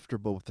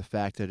comfortable with the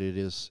fact that it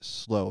is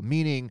slow,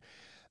 meaning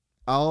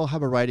I'll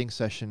have a writing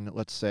session.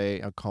 Let's say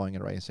I'm calling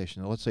it a writing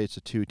session. Let's say it's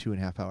a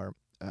 2.5 hour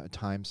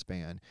time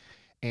span,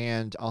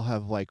 and I'll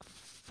have like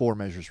 4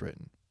 measures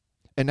written,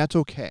 and that's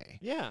okay.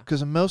 Yeah.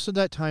 Because most of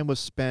that time was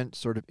spent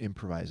sort of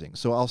improvising.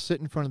 So I'll sit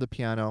in front of the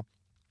piano,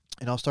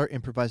 and I'll start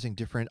improvising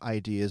different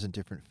ideas and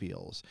different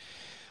feels.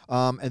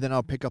 And then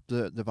I'll pick up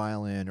the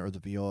violin or the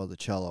viola, the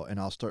cello, and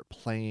I'll start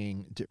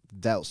playing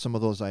some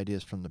of those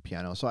ideas from the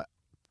piano. So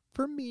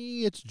for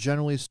me, it's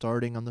generally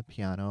starting on the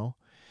piano.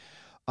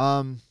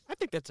 I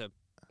think that's a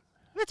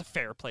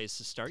fair place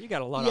to start. You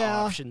got a lot of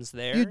options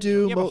there. You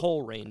do. You have a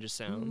whole range of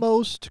sound.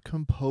 Most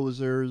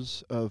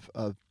composers of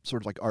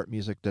sort of like art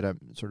music that I'm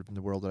sort of in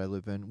the world that I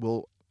live in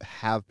will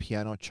have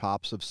piano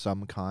chops of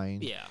some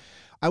kind. Yeah.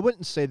 I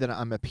wouldn't say that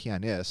I'm a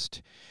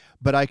pianist,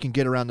 but I can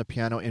get around the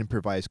piano and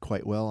improvise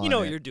quite well on it. You know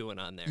what you're doing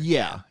on there.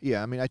 Yeah.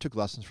 I mean, I took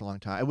lessons for a long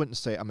time. I wouldn't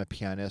say I'm a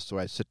pianist, or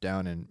I sit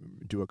down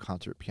and do a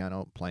concert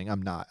piano playing.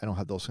 I'm not. I don't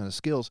have those kind of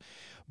skills,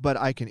 but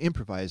I can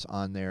improvise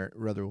on there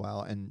rather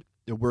well, and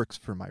it works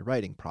for my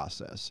writing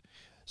process.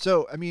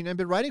 So, I mean, I've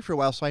been writing for a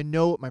while, so I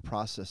know what my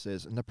process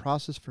is, and the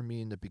process for me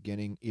in the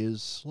beginning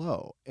is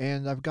slow,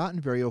 and I've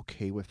gotten very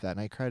okay with that, and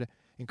I try to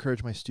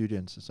encourage my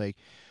students. It's like,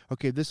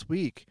 okay, this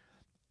week,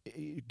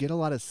 get a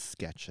lot of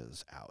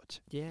sketches out.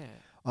 Yeah.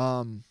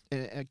 And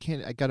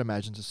I gotta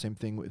imagine it's the same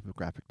thing with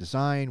graphic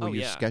design, where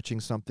you're sketching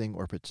something,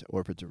 or if it's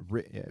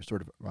a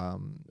sort of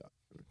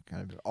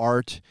kind of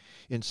art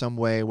in some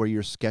way, where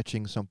you're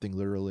sketching something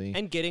literally.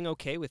 And getting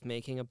okay with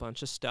making a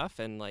bunch of stuff,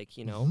 and like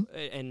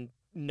and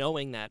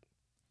knowing that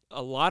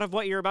a lot of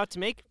what you're about to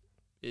make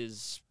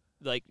is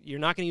like you're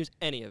not going to use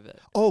any of it.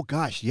 Oh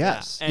gosh,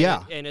 yes,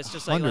 and it's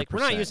just like we're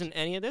not 100%. using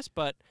any of this,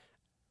 but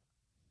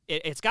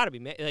it's got to be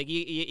like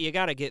you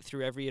got to get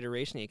through every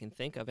iteration that you can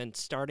think of, and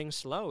starting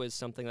slow is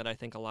something that I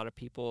think a lot of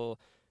people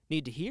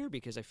need to hear,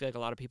 because I feel like a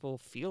lot of people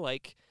feel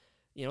like,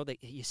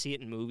 you see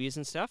it in movies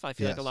and stuff. I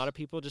feel like a lot of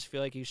people just feel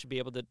like you should be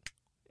able to,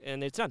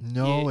 and it's not.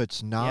 No,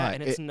 it's not. Yeah,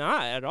 and it's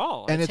not at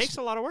all. And it takes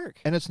a lot of work.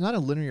 And it's not a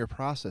linear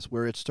process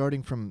where it's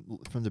starting from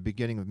the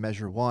beginning of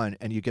measure 1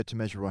 and you get to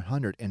measure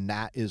 100, and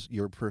that is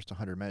your first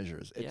 100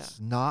 measures. It's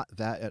not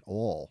that at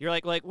all. You're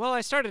like, well,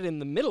 I started in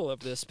the middle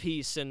of this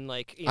piece, and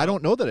like, I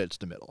don't know that it's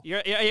the middle.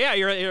 You're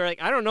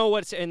like, I don't know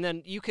what's, and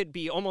then you could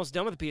be almost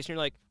done with the piece, and you're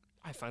like,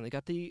 I finally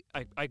got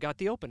I got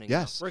the opening.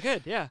 Yes. Now. We're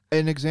good. Yeah.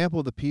 An example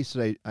of the piece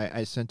that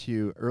I sent to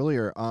you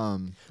earlier,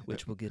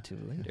 which we'll get to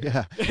later.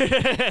 Yeah.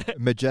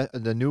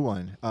 The new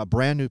one,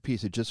 brand new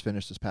piece. It just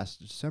finished this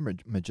past December,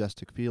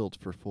 Majestic Fields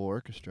for full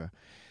orchestra.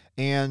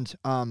 And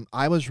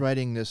I was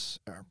writing this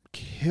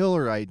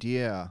killer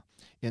idea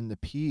in the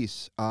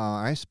piece.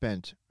 I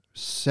spent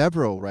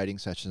several writing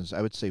sessions,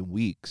 I would say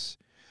weeks,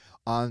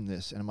 on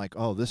this, and I'm like,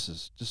 oh, this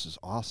is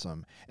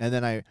awesome. And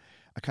then I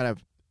kind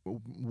of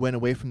went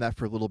away from that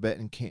for a little bit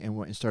and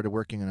went and started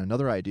working on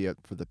another idea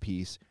for the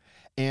piece.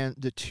 And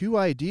the two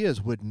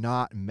ideas would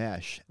not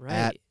mesh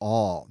at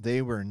all.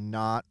 They were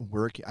not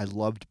working. I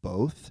loved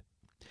both.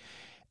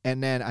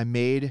 And then I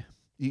made,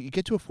 you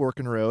get to a fork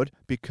in the road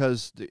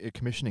because the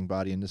commissioning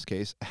body in this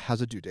case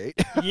has a due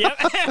date. Yep.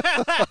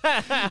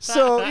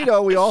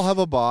 So, we all have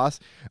a boss.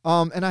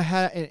 And I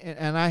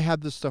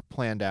had this stuff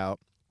planned out.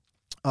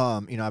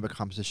 I have a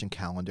composition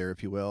calendar,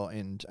 if you will,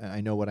 and I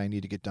know what I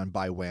need to get done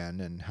by when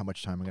and how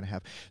much time I'm going to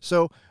have.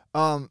 So,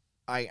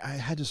 I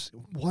had this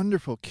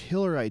wonderful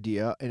killer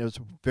idea, and it was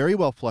very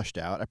well fleshed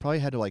out. I probably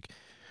had to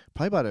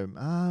about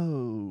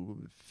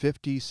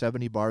 50,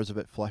 70 bars of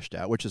it fleshed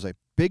out, which is a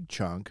big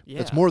chunk. Yeah.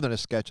 It's more than a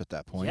sketch at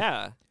that point.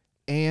 Yeah.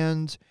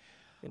 And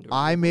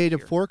I made a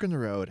fork in the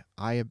road.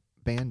 I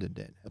abandoned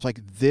it. It's like,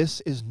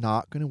 this is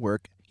not going to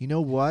work. You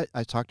know what?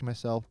 I talked to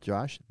myself,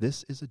 Josh,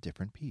 this is a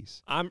different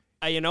piece. I've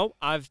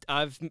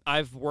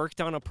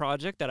worked on a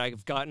project that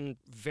I've gotten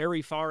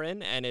very far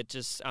in, and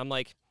I'm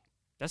like,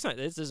 this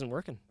isn't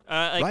working.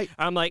 Right.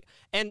 I'm like,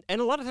 and a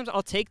lot of times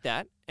I'll take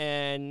that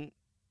and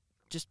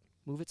just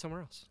move it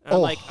somewhere else. And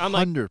I'm like,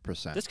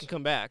 100%. this can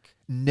come back.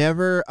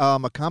 Never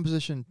a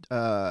composition.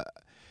 It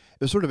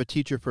was sort of a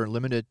teacher for a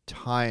limited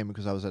time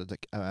because I was at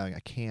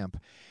a camp,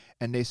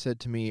 and they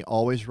said to me,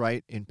 always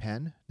write in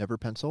pen, never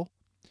pencil.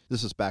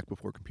 This is back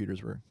before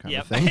computers were kind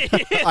of a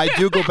thing. I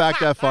do go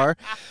back that far.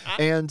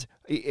 And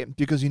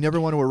because you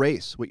never want to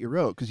erase what you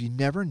wrote because you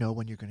never know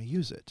when you're going to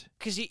use it.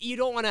 Because you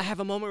don't want to have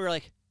a moment where you're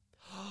like,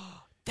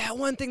 oh, that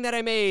one thing that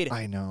I made.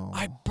 I know.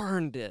 I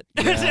burned it.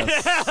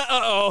 Yes.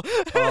 Uh-oh.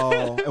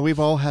 Oh, and we've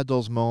all had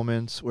those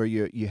moments where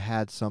you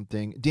had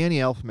something. Danny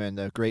Elfman,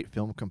 the great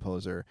film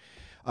composer,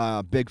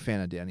 big fan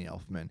of Danny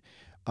Elfman,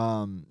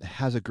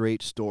 has a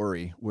great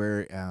story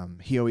where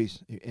he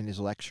always, in his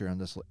lecture on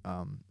this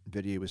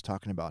video, was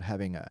talking about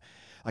having a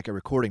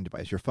recording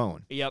device, your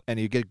phone. Yep. And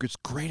you get this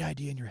great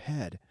idea in your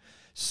head,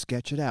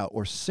 sketch it out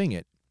or sing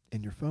it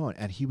in your phone.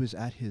 And he was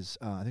at his,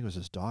 I think it was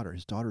his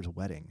daughter's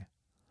wedding.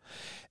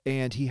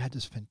 And he had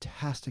this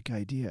fantastic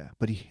idea,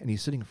 but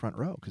he's sitting front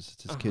row because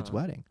it's his kid's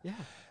wedding. Yeah.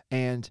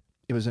 And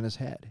it was in his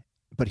head.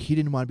 But he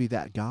didn't want to be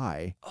that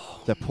guy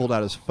that pulled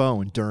out his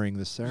phone during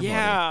the ceremony.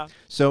 Yeah.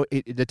 So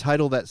the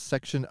title of that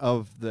section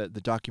of the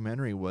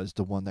documentary was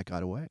The One That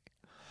Got Away.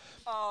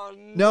 Oh,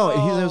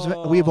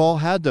 no. We've all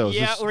had those.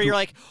 Yeah, where you're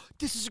like,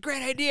 this is a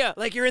great idea.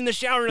 Like, you're in the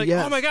shower and you're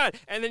like, Yes. oh, my God.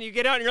 And then you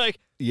get out and you're like,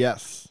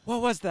 yes.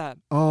 What was that?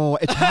 Oh,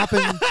 it's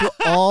happened to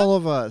all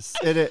of us.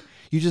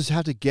 You just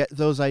have to get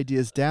those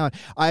ideas down.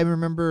 I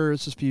remember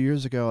this was a few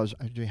years ago.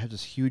 I had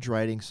this huge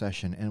writing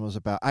session, and it was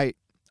about,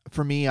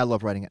 for me, I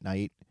love writing at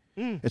night.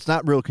 It's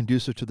not real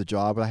conducive to the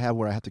job I have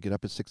where I have to get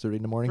up at 6:30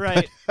 in the morning.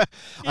 Right.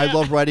 I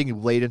love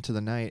writing late into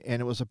the night,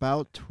 and it was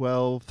about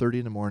 12:30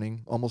 in the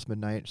morning, almost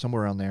midnight,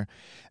 somewhere around there.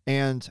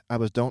 And I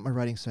was done with my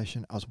writing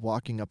session. I was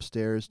walking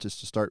upstairs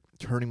just to start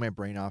turning my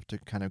brain off to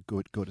kind of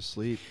go to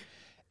sleep.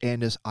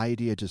 And this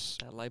idea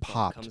just That light bulb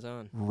popped comes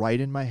on. right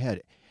in my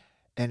head.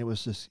 And it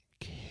was this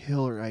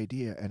killer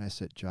idea. And I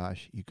said,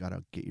 Josh, you got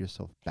to get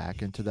yourself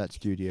back into that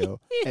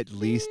studio, at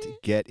least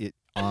get it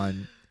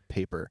on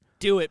paper.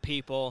 Do it,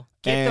 people.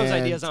 Get those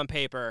ideas on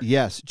paper.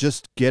 Yes,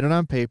 just get it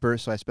on paper.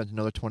 So I spent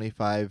another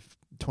 25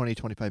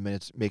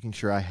 minutes making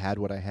sure I had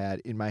what I had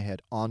in my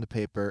head on the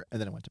paper,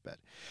 and then I went to bed.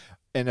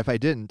 And if I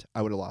didn't,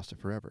 I would have lost it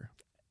forever.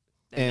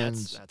 And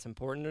that's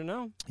important to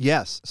know.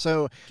 Yes.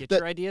 So Get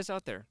your ideas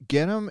out there.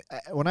 get them.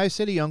 When I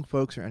say to young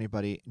folks or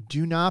anybody,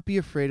 do not be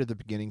afraid of the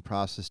beginning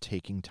process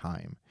taking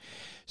time.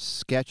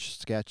 Sketch,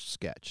 sketch,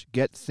 sketch.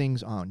 Get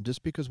things on.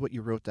 Just because what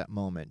you wrote that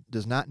moment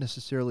does not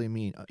necessarily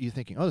mean you're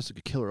thinking, oh, this is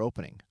a killer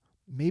opening.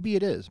 Maybe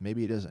it is.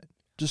 Maybe it isn't.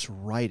 Just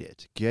write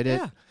it. Get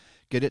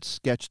it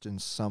sketched in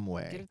some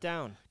way. Get it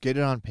down. Get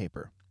it on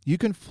paper. You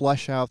can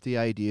flesh out the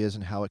ideas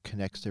and how it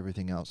connects to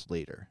everything else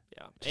later.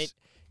 Yeah.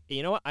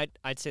 You know what?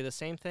 I'd say the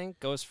same thing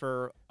goes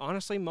for,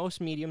 honestly,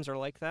 most mediums are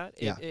like that.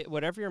 Yeah.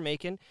 Whatever you're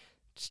making,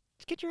 just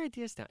get your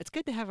ideas down. It's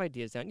good to have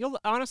ideas down. You'll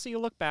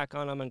look back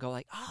on them and go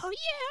like, oh,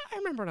 yeah, I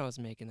remember when I was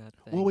making that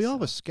thing. Well, we all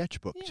have a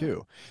sketchbook,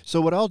 too.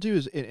 So what I'll do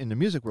is, in the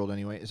music world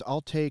anyway, is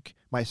I'll take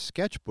my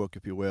sketchbook,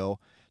 if you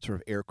will, sort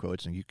of air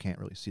quotes, and you can't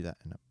really see that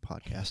in a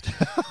podcast.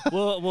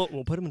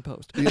 We'll put them in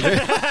post.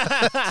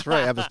 That's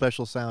right. I have a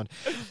special sound.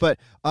 But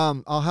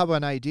I'll have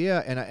an idea,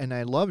 and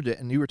I loved it.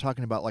 And you were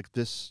talking about like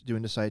this,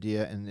 doing this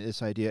idea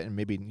and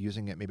maybe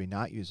using it, maybe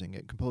not using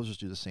it. Composers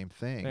do the same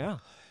thing. Yeah.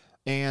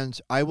 And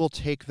I will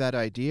take that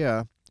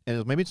idea,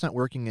 and maybe it's not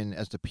working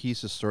as the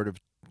piece is sort of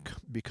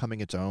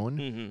becoming its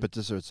own, but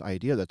this is its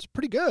idea that's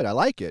pretty good. I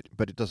like it,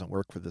 but it doesn't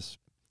work for this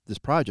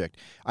project.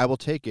 I will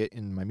take it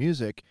in my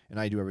music, and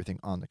I do everything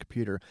on the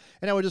computer,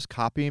 and I would just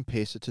copy and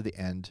paste it to the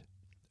end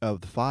of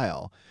the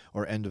file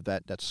or end of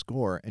that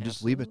score and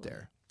just leave it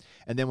there.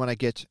 And then when I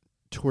get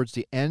towards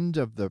the end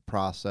of the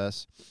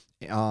process,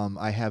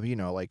 I have,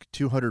 like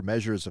 200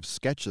 measures of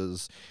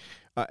sketches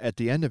at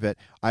the end of it.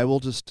 I will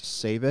just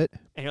save it.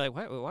 And you're like,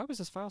 why was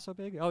this file so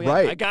big? Oh, yeah,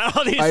 right. I got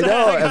all these. I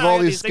know, I have all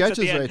these things at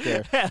sketches the right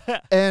end.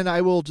 there. And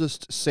I will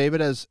just save it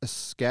as a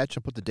sketch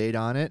and put the date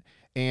on it.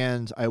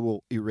 and I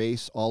will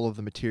erase all of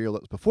the material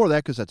that was before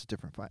that because that's a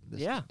different file.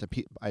 Yeah.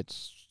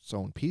 It's its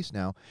own piece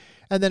now,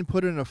 and then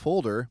put it in a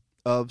folder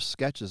of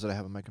sketches that I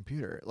have on my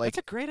computer. Like,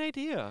 That's a great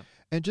idea.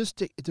 and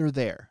just they're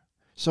there,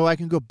 so I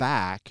can go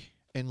back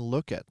and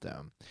look at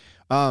them.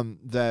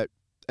 That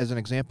as an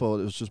example,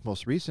 it was just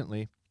most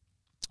recently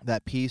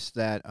that piece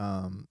that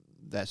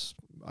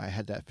I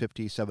had that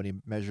 50, 70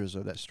 measures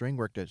of that string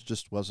work that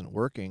just wasn't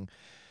working.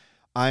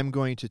 I'm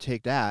going to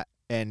take that,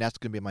 and that's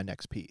going to be my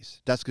next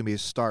piece. That's going to be a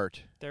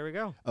start There we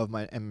go. of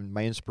and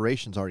my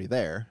inspiration's already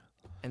there.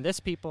 And this,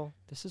 people,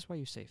 this is why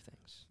you save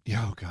things.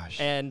 Yeah, oh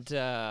gosh. And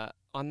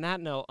on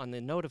that note, on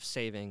the note of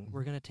saving,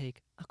 we're going to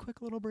take a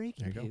quick little break,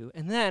 There you go.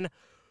 and then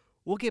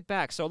we'll get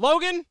back. So,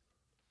 Logan,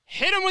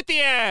 hit him with the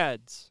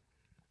ads.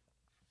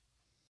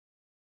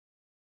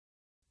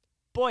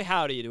 Boy,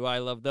 howdy, do I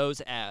love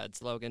those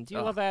ads, Logan. Do you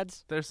Oh. love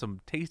ads? There's some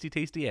tasty,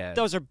 tasty ads.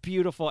 Those are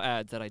beautiful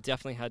ads that I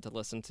definitely had to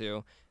listen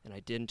to, and I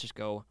didn't just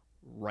go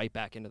right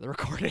back into the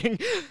recording.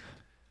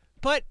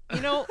 But,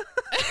 you know,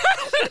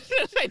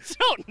 I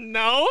don't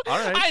know. All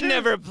right, I sure.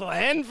 never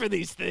planned for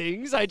these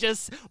things.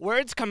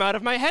 Words come out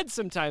of my head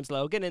sometimes,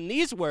 Logan, and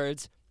these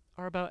words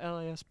are about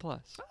LAS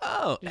Plus.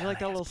 Oh, Did you like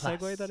that little LAS+.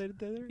 segue that I did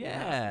there?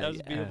 Yeah, That was a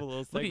yeah. beautiful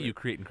little segue. Look at you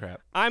creating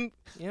crap.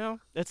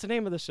 That's the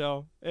name of the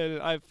show,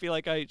 and I feel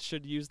like I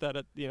should use that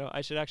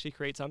I should actually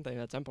create something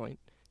at some point.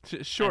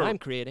 Sure. And I'm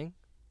creating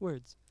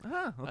words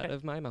Ah, okay. out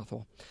of my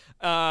mouthhole.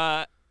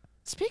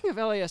 Speaking of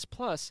LAS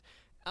Plus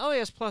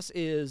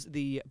is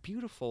the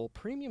beautiful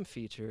premium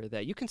feature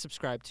that you can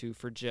subscribe to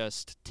for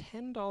just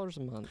 $10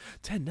 a month.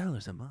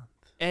 $10 a month.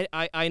 And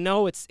I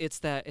know it's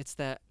that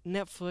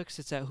Netflix,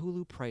 it's that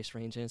Hulu price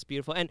range, and it's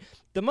beautiful. And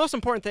the most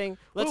important thing,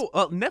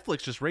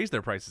 Netflix just raised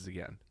their prices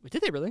again.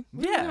 did they really?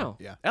 What do you Yeah. know?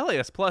 Yeah.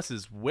 LAS Plus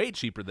is way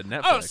cheaper than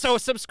Netflix. Oh,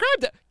 so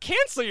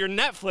cancel your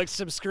Netflix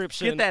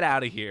subscription. get that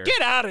out of here.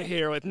 Get out of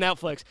here with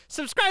Netflix.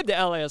 Subscribe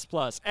to LAS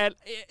Plus. And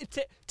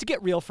to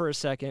get real for a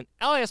second,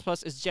 LAS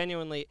Plus is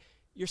genuinely,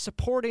 you're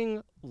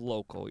supporting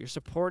local. You're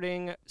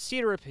supporting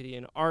Cedar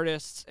Rapidian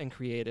artists and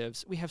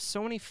creatives. We have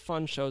so many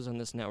fun shows on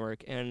this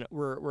network, and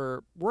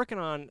we're working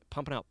on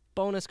pumping out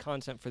bonus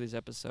content for these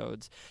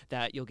episodes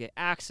that you'll get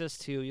access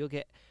to. You'll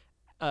get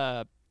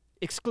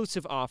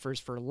exclusive offers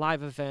for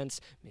live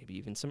events, maybe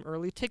even some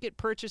early ticket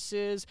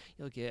purchases.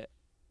 You'll get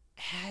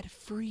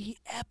ad-free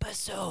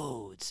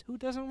episodes. Who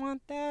doesn't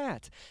want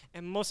that?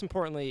 And most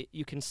importantly,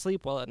 you can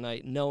sleep well at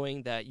night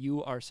knowing that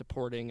you are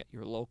supporting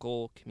your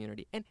local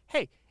community. And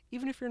hey,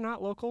 even if you're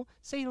not local,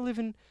 say you live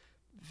in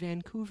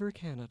Vancouver,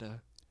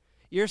 Canada,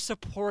 you're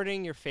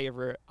supporting your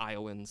favorite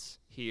Iowans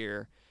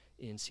here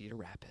in Cedar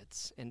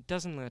Rapids. And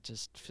doesn't that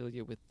just fill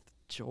you with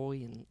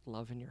joy and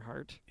love in your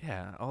heart?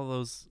 Yeah, all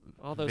those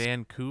All those,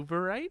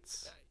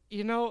 Vancouverites.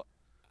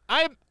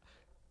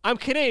 I'm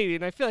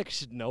Canadian. I feel like I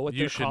should know what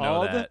You they're should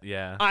called. know that.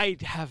 Yeah. I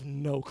have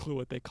no clue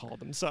what they call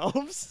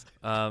themselves.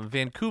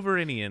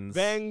 Vancouverians.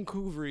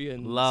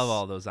 Vancouverians. Love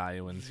all those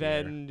Iowans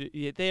here.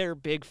 Yeah, they're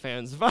big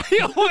fans of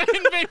Iowa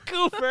in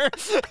Vancouver.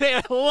 They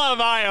love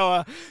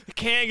Iowa.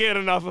 Can't get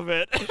enough of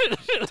it.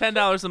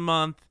 $10 a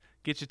month.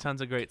 Get you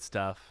tons of great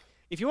stuff.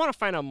 If you want to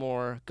find out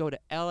more, go to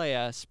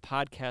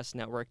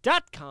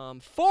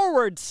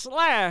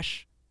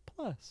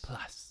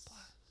laspodcastnetwork.com/plus.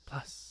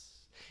 Plus.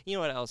 You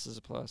know what else is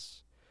a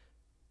plus?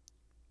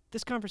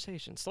 This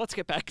conversation. So let's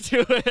get back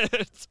to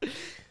it.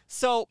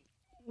 So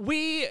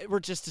we were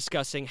just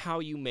discussing how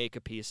you make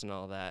a piece and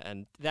all that.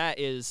 And I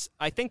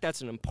think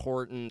that's an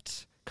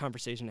important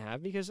conversation to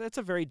have because it's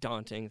a very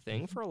daunting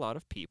thing for a lot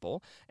of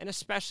people. And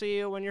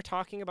especially when you're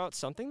talking about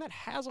something that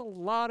has a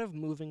lot of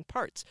moving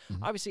parts.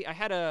 Mm-hmm. Obviously, I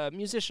had a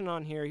musician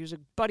on here. He's a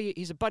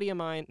buddy of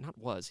mine.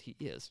 He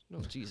is. No,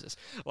 Jesus.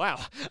 Wow.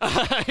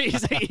 He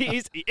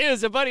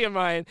is a buddy of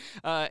mine.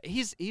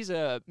 He's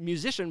a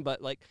musician,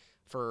 but like,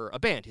 for a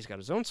band. He's got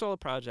his own solo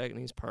project,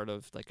 and he's part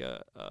of like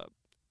a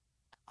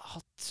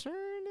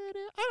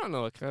alternative. I don't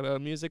know what kind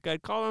of music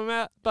I'd call him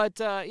at, but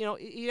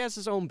he has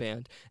his own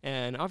band,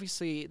 and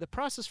obviously the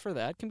process for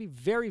that can be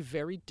very,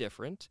 very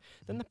different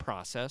than the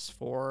process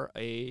for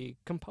a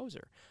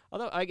composer.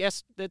 Although I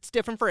guess that's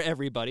different for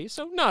everybody,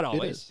 so not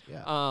always. It is,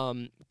 yeah.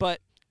 But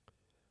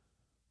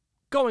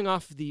going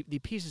off the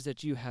pieces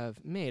that you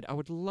have made, I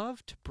would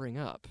love to bring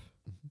up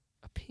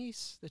a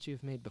piece that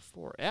you've made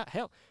before. Yeah,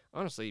 hell,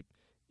 honestly.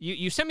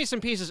 You sent me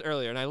some pieces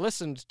earlier, and I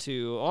listened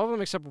to all of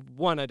them except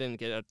one I didn't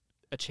get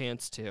a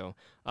chance to.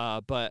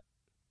 But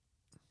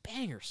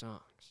banger songs.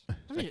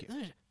 Thank you.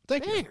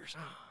 Banger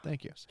songs.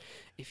 Thank you.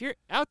 If you're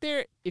out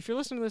there, if you're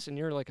listening to this and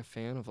you're like a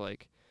fan of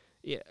like,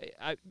 yeah,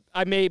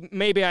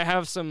 maybe I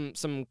have some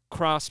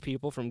cross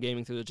people from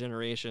Gaming Through the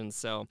Generations.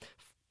 So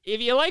if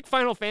you like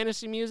Final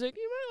Fantasy music,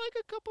 you might like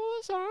a couple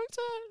of songs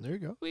that There you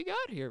go. we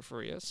got here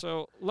for you.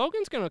 So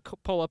Logan's gonna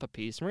pull up a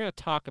piece, and we're gonna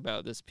talk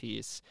about this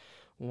piece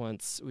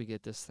once we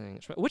get this thing.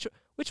 Which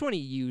one are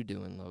you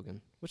doing,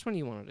 Logan? Which one do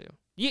you want to do?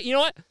 You know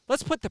what?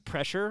 Let's put the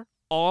pressure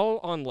all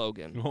on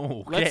Logan.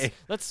 Okay.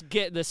 Let's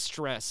get this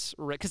stress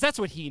right, because that's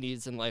what he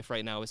needs in life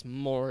right now is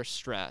more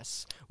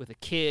stress with a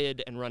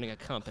kid and running a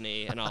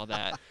company and all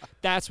that.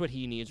 That's what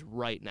he needs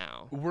right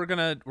now. We're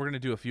gonna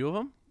do a few of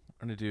them.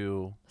 We're gonna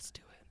do. Let's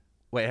do it.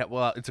 Wait.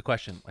 Well, it's a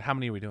question. How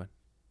many are we doing?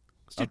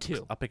 Let's do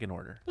two. I'll pick an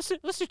order.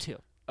 Let's do two.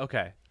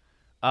 Okay.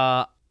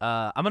 I'm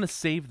gonna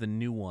save the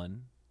new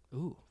one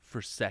Ooh.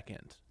 for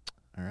second.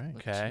 All right.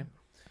 Okay.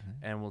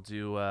 And we'll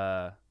do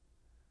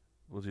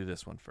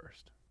this one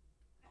first.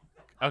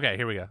 Okay,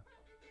 here we go.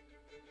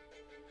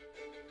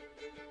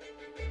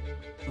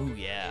 Ooh,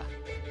 yeah.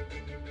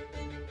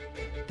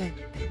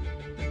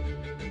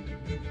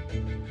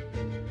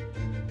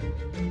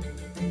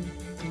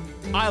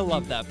 I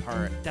love that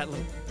part. That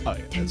little. Oh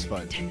yeah, that's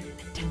fun.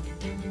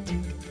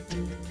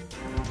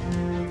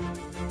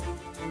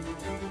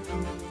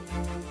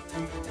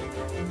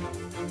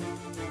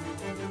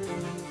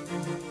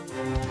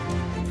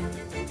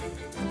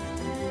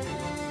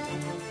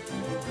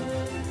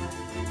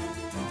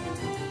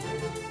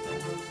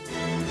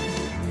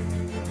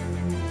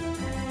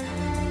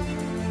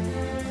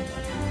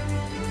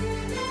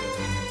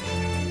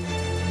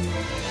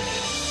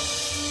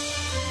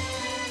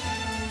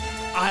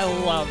 I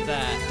love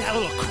that. That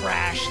little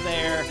crash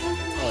there.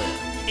 Oh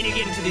yeah. And you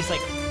get into these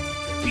like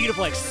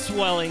beautiful like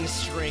swelling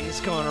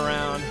strings going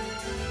around.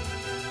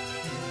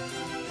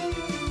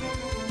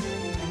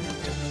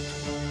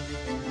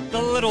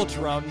 The little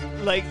drum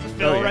like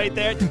fill yeah. right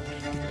there. Yeah.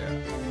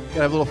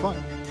 Gotta have a little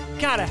fun.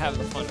 Gotta have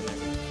the fun of it.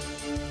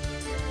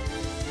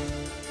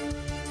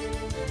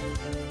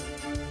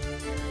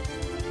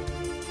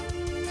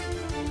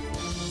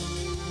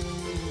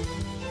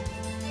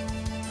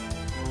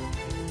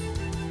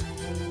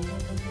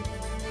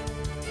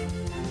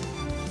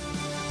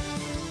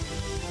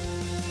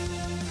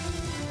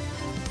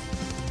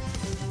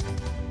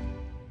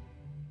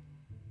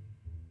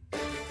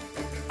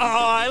 Oh,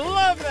 I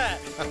love that.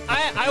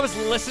 I was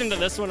listening to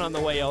this one on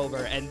the way over,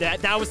 and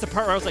that was the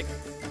part where I was like,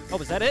 oh,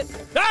 was that it?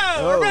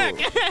 Oh, we're back.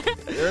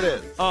 There it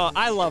is. Oh,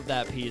 I love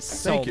that piece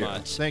so Thank you.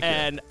 much. Thank you.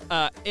 And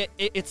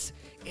it's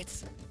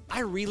I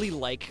really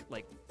like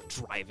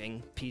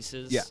driving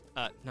pieces. Yeah.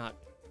 Not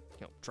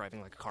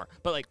driving like a car,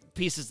 but like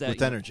pieces that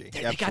With energy.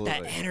 They got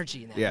that Absolutely.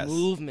 energy and that Yes.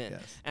 movement.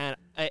 Yes.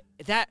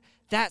 And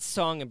that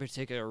song in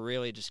particular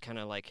really just kind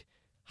of like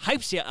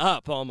hypes you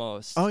up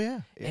almost. Oh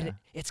yeah. Yeah. And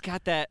it's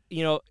got that,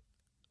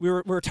 we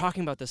were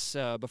talking about this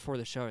before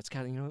the show. It's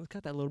got it's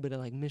got that little bit of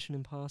like Mission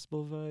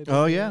Impossible vibe.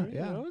 Oh, in yeah, there,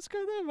 yeah. It's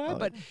got that vibe, Oh,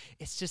 but yeah.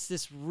 it's just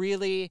this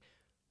really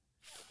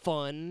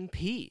fun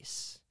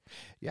piece.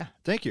 Yeah.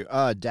 Thank you.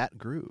 Dat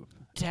Groove.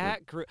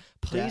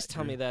 Please Dat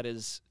tell me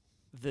Groove.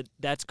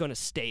 that's going to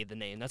stay the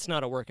name. That's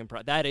not a work in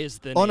progress. That is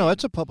the Oh name. no,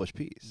 it's a published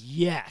piece.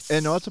 Yes.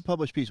 And no, it's a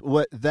published piece.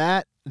 What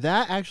that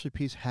actually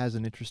piece has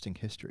an interesting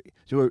history.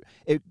 So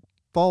it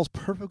falls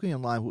perfectly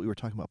in line with what we were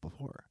talking about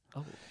before.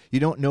 Oh. You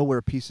don't know where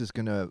a piece is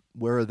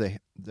where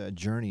the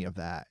journey of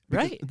that.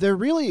 Because Right. They're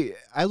really,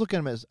 I look at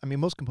them as,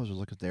 most composers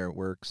look at their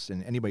works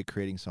and anybody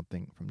creating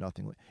something from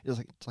nothing. It's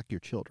like your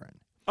children.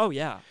 Oh,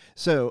 yeah.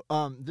 So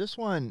this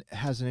one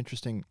has an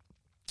interesting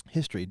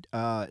history.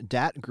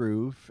 Dat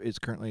Groove is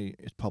currently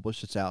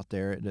published. It's out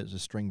there. There's a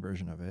string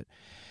version of it.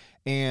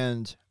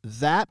 And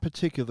that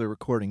particular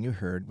recording you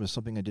heard was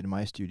something I did in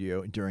my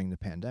studio during the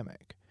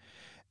pandemic.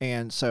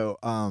 And so,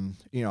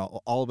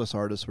 all of us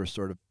artists were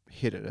sort of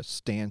hit at a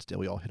standstill.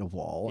 We all hit a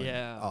wall.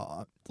 Yeah.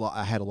 And,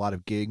 I had a lot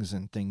of gigs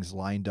and things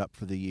lined up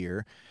for the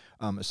year,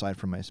 aside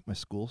from my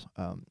school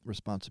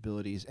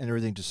responsibilities, and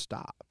everything just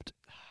stopped.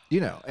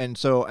 And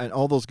so, and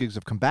all those gigs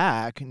have come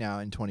back now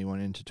in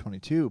 21 into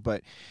 22.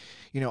 But,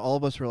 all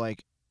of us were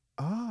like,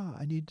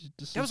 I need to.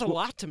 This That was is a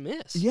lot to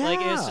miss. Yeah.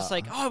 Like, it's just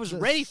like, I was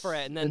ready for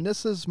it. And then,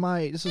 this is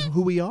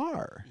who we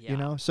are.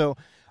 Yeah. So,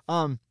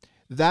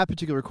 that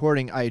particular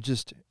recording,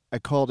 I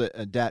called it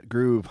a Dat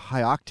Groove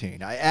High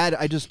Octane.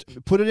 I just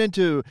put it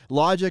into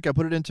Logic. I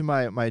put it into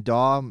my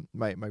DAW,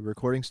 my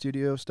recording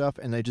studio stuff,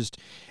 and I just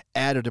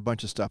added a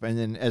bunch of stuff. And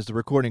then as the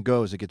recording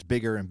goes, it gets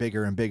bigger and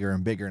bigger and bigger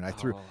and bigger.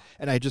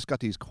 And I just got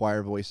these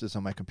choir voices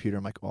on my computer.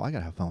 I'm like, I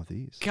gotta have fun with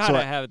these.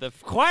 gotta have the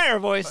choir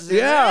voices. in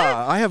Yeah, there.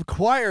 I have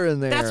choir in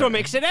there. That's what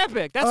makes it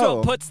epic. That's Oh.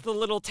 what puts the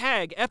little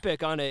tag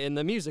epic on it in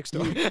the music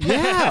store.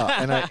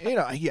 Yeah, and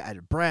I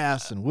added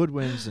brass and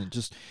woodwinds and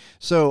just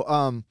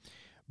so.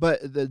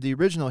 But the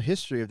original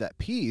history of that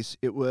piece,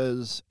 it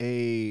was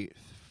a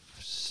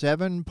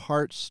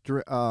 7-part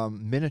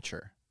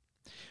miniature.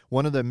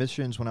 One of the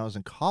missions when I was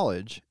in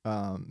college,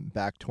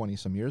 back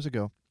 20-some years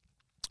ago,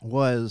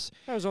 was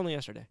That was only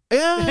yesterday.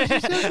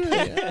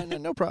 yeah,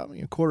 no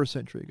problem, a quarter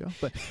century ago.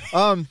 But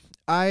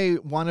I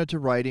wanted to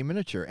write a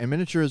miniature, and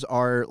miniatures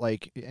are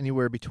like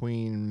anywhere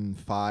between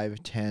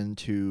 5, 10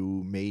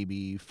 to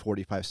maybe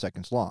 45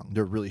 seconds long.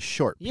 They're really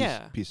short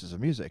pieces of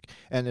music,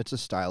 and it's a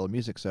style of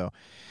music. So,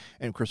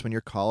 and of course, when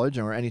you're college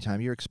or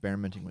anytime, you're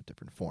experimenting with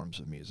different forms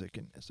of music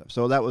and stuff.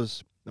 So that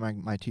was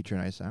my teacher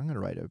and I said, I'm going to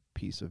write a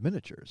piece of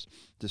miniatures,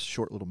 just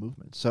short little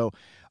movements. So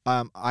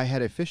I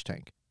had a fish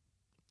tank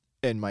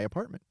in my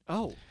apartment.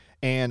 Oh.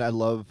 And I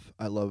love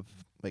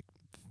like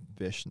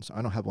fish, and so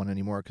I don't have one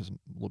anymore because I'm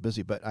a little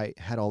busy. But I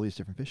had all these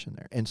different fish in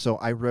there, and so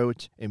I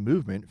wrote a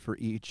movement for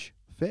each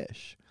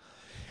fish.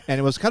 And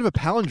it was kind of a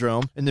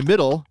palindrome in the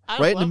middle,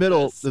 right in the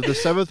middle. The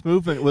seventh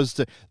movement was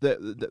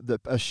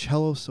a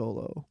cello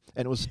solo,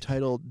 and it was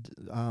titled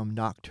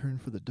 "Nocturne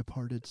for the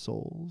Departed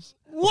Souls."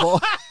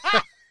 What?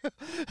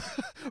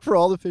 For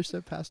all the fish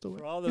that passed away.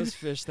 For all those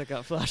fish that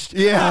got flushed.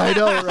 Yeah, I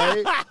know,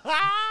 right?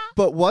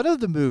 But one of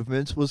the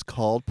movements was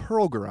called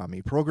pearl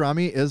gourami. Pearl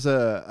gourami is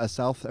I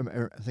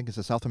think it's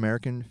a South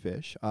American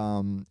fish,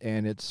 and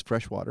it's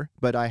freshwater.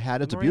 But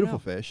it's a beautiful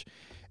fish,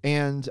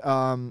 and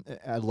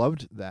I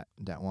loved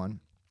that one.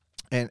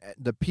 And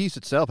the piece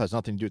itself has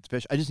nothing to do with the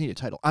fish. I just need a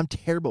title. I'm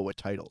terrible with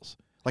titles.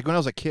 Like when I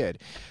was a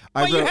kid.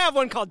 You have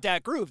one called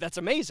Dat Groove. That's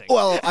amazing.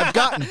 Well, I've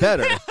gotten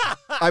better.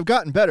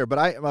 But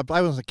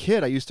I was a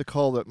kid. I used to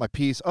call my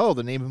piece,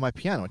 the name of my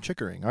piano,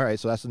 Chickering. All right,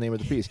 so that's the name of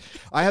the piece.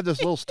 I had this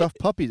little stuffed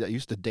puppy that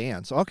used to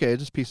dance. Okay,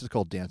 this piece is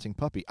called Dancing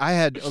Puppy.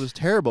 I was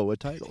terrible with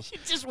titles.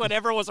 Just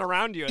whatever was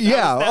around you.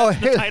 That's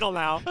the title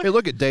now. Hey,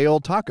 look at Day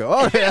Old Taco.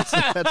 Oh, that's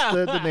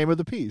the name of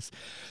the piece.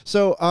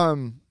 So,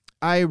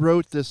 I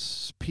wrote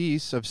this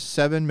piece of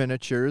 7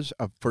 miniatures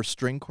for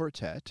string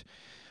quartet.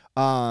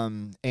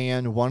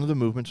 And one of the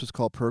movements was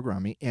called pearl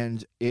gourami,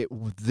 and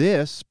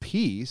this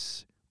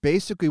piece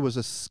basically was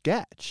a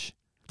sketch.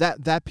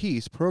 That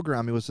piece, pearl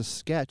gourami, was a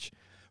sketch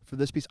for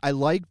this piece. I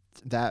liked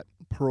that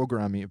pearl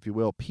gourami, if you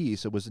will,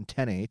 piece. It was in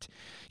 10/8.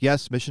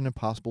 Yes, Mission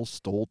Impossible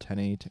stole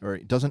 10/8, or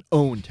it doesn't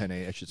own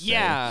 10/8, I should say.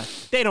 Yeah,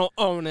 they don't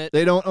own it.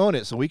 They don't own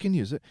it, so we can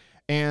use it.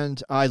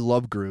 And I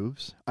love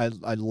grooves. I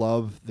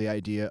love the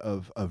idea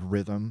of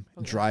rhythm,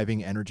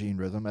 driving energy and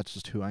rhythm. That's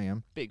just who I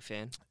am. Big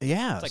fan.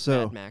 Yeah. It's like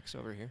Mad Max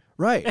over here.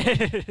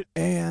 Right.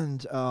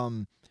 And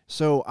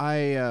so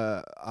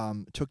I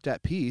took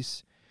that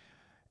piece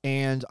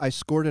and I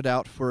scored it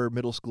out for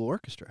middle school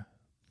orchestra.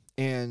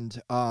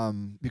 And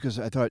because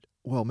I thought,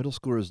 well, middle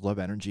schoolers love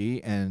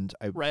energy, and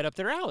right up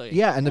their alley.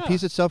 Yeah, and the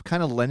piece itself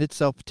kind of lent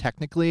itself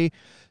technically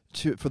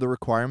for the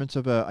requirements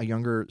of a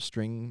younger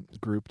string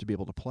group to be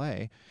able to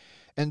play.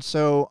 And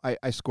so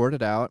I scored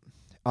it out.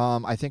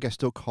 I think I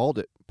still called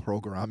it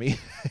pearl gourami.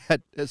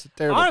 It's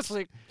terrible.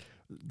 Honestly,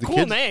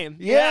 cool name.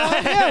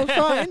 Yeah,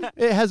 fine.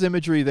 It has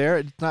imagery there.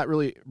 It's not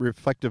really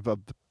reflective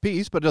of the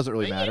piece, but it doesn't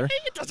really matter.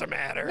 It doesn't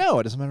matter. No,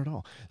 it doesn't matter at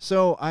all.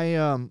 So I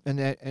and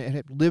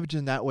it lived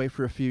in that way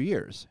for a few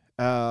years.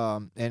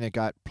 And it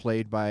got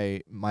played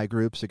by my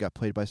groups. It got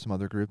played by some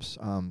other groups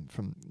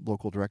from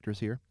local directors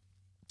here.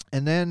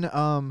 And then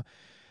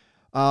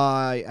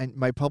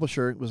my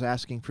publisher was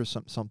asking for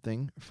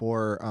something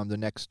for the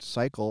next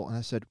cycle, and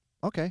I said,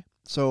 okay.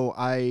 So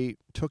I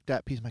took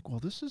that piece. I'm like, well,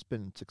 this has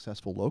been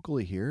successful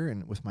locally here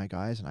and with my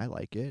guys, and I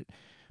like it.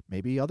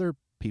 Maybe other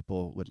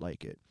people would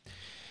like it.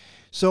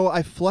 So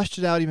I fleshed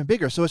it out even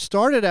bigger. So it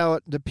started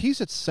out, the piece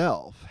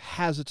itself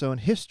has its own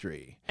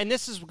history. And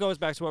this goes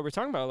back to what we're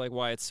talking about, like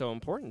why it's so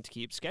important to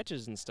keep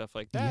sketches and stuff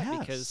like that, Yes.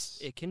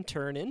 because it can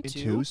turn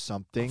into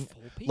something a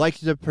full piece. like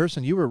the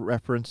person you were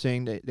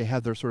referencing. They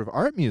have their sort of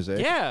art music,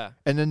 Yeah.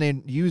 and then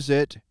they use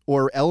it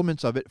or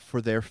elements of it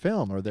for their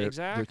film or their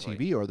Exactly.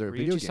 TV or their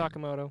video Ryuichi game.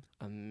 Sakamoto,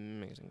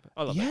 amazing.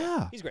 I love that Yeah.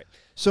 guy. He's great.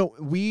 So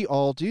we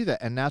all do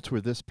that, and that's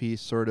where this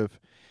piece sort of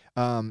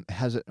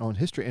has its own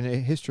history. And a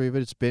history of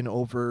it's been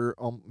over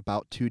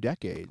about 2 I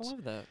decades.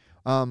 love that.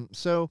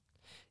 So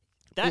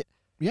That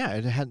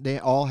they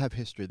all have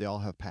history. They all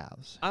have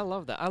paths. I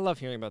love that. I love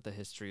hearing about the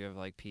history of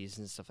like peas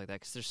and stuff like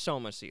that because there's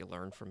so much that you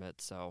learn from it.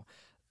 So,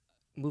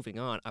 moving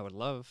on, I would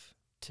love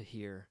to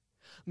hear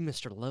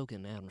Mr.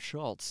 Logan Adam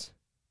Schultz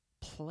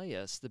play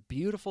us the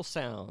beautiful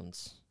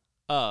sounds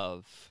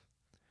of.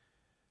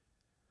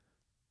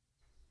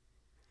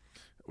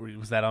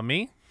 Was that on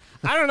me?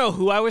 I don't know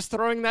who I was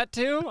throwing that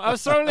to. I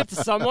was throwing it to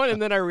someone,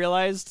 and then I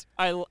realized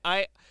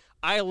I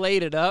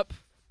laid it up,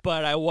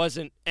 but I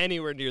wasn't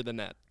anywhere near the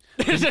net.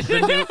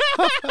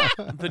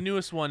 The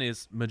newest one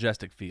is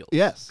Majestic Field.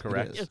 Yes,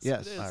 Correct? It is.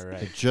 Yes, Yes. it is. All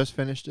right. I just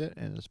finished it,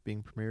 and it's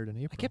being premiered in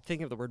April. I kept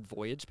thinking of the word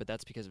voyage, but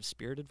that's because of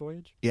Spirited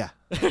Voyage. Yeah,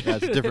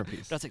 it's a different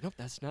piece. But I was like, nope,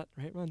 that's not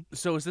the right one.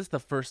 So is this the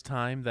first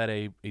time that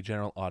a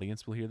general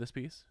audience will hear this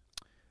piece?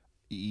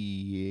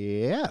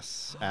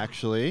 Yes,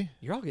 actually.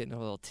 You're all getting a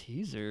little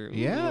teaser. Ooh.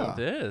 Yeah.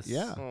 This.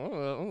 Yeah.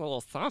 Oh, I'm a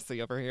little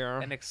saucy over here.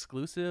 An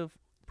exclusive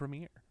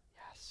premiere.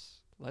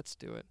 Yes, let's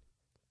do it.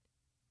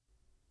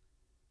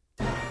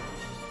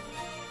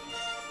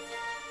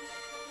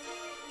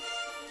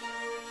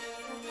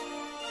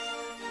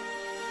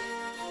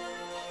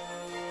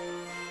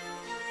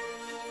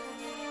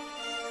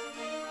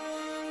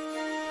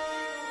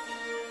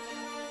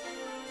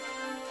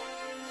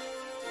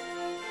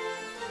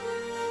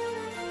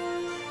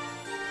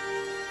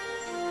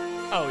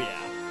 Oh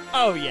yeah.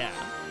 Oh yeah.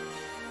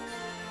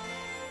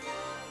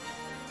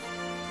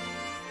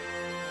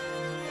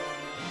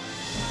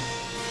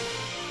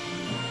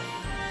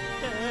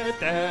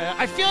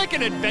 I feel like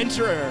an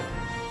adventurer.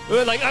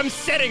 Like I'm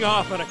setting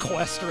off on a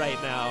quest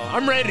right now.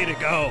 I'm ready to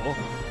go.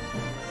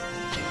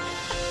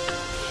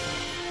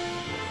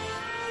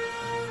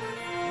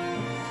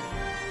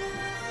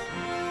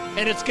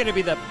 And it's going to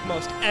be the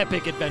most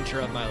epic adventure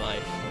of my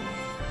life.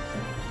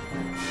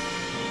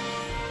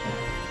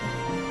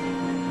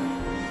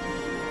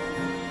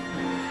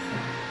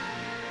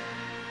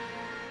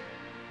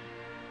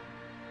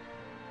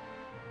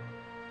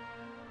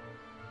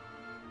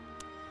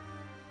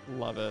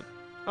 Love it.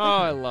 Oh,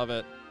 I love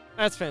it.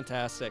 That's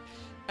fantastic.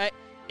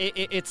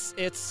 It's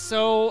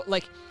so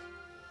like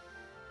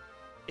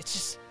it's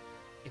just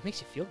it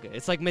makes you feel good.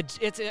 It's like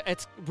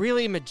it's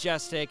really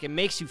majestic. It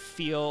makes you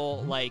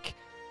feel like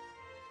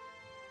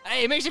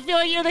it makes you feel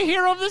like you're the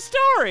hero of the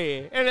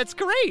story, and it's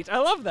great. I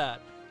love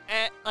that.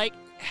 Like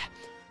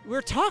we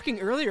were talking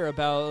earlier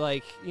about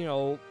like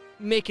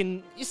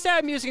making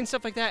sad music and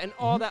stuff like that, and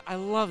all that. I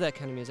love that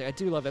kind of music. I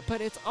do love it, but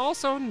it's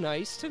also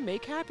nice to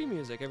make happy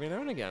music every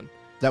now and again.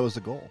 That was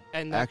the goal,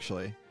 And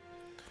actually,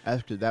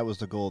 that was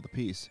the goal of the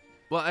piece.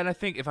 Well, and I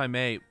think, if I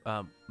may,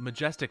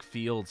 Majestic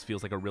Fields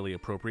feels like a really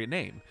appropriate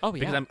name. Oh, yeah.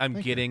 Because I'm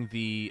Thank getting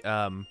the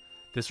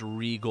this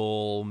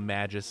regal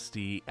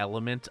majesty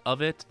element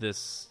of it,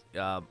 this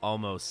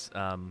almost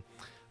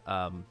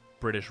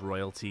British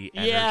royalty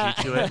energy Yeah.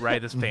 to it,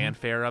 right? This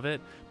fanfare of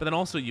it. But then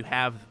also you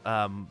have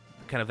kind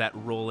of that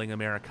rolling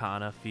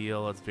Americana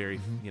feel. It's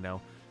very,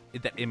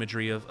 that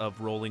imagery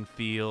of rolling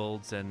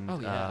fields and Oh,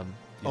 yeah.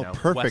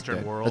 Perfect. Western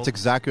then. world. That's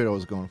exactly what I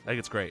was going for. I think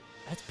it's great.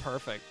 That's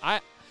perfect.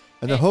 And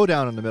the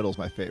hoedown in the middle is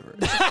my favorite.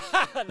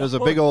 There's a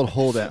big old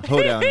hoedown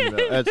in the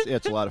middle.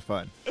 It's a lot of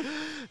fun.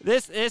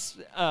 This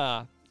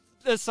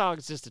song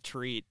is just a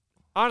treat.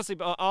 Honestly,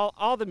 but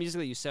all the music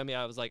that you sent me,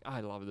 I was like,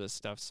 I love this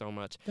stuff so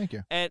much. Thank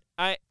you. And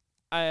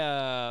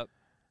but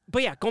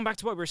yeah, going back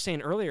to what we were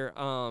saying earlier,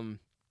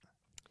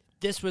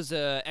 this was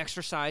a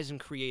exercise in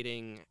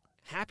creating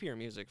happier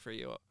music for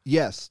you.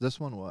 Yes, this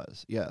one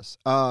was. Yes.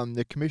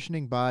 The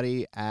commissioning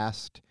body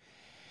asked,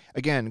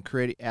 again,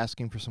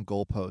 asking for some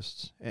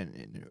goalposts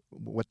and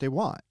what they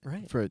want.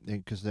 Right.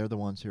 Because they're the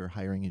ones who are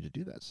hiring you to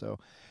do that. So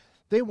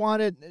they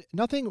wanted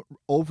nothing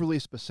overly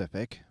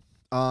specific.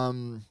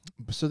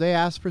 So they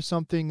asked for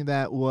something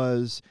that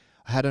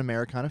had an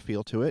Americana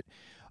feel to it.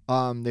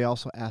 They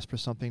also asked for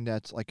something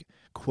that's like,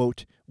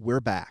 quote,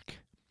 "We're back."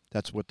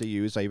 That's what they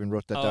use. I even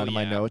wrote that down in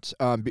my notes.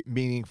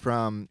 Meaning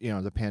from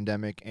the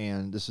pandemic,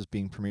 and this is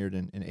being premiered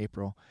in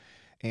April,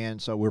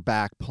 and so we're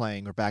back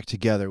playing. We're back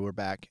together. We're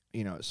back.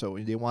 So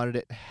they wanted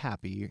it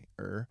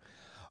happier.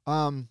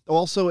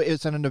 Also,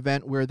 it's at an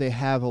event where they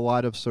have a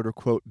lot of sort of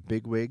quote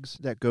bigwigs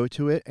that go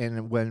to it,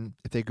 and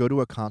if they go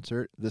to a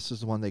concert, this is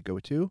the one they go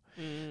to.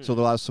 So a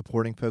lot of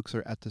supporting folks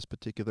are at this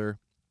particular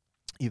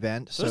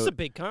event. So this is a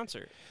big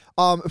concert.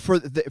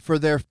 For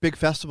their big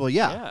festival,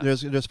 Yeah.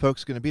 there's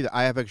folks going to be there.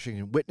 I haven't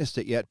actually witnessed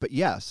it yet, but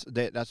yes,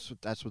 that's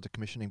what the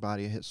commissioning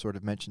body has sort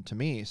of mentioned to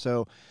me.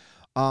 So,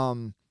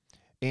 and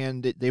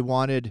they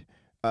wanted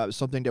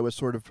something that would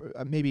sort of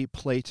maybe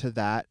play to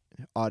that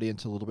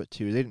audience a little bit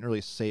too. They didn't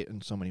really say it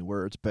in so many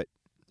words, but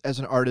as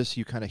an artist,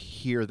 you kind of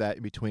hear that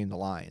in between the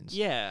lines.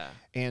 Yeah.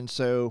 And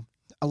so,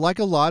 like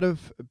a lot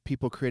of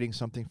people creating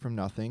something from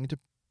nothing,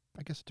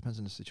 I guess it depends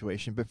on the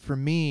situation, but for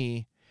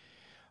me,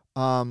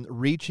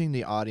 reaching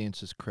the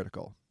audience is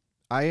critical.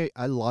 I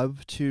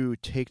love to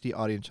take the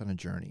audience on a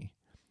journey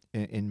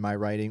in my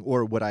writing,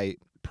 or what I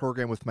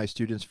program with my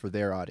students for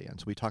their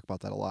audience. We talk about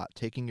that a lot,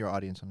 taking your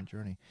audience on a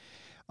journey.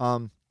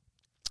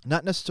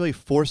 Not necessarily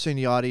forcing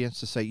the audience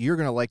to say, you're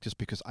going to like this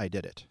because I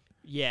did it.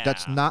 Yeah.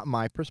 That's not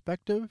my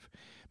perspective.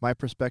 My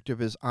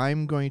perspective is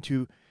I'm going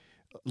to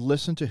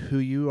listen to who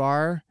you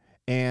are,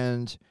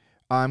 and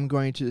I'm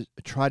going to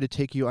try to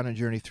take you on a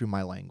journey through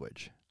my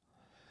language.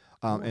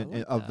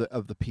 And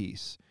of the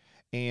piece,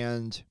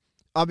 and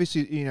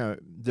obviously,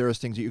 there are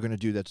things that you're going to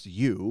do that's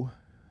you,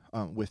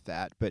 with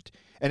that.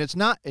 And it's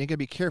not. And you got to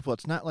be careful.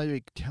 It's not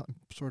like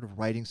sort of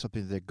writing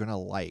something that they're going to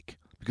like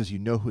because you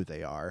know who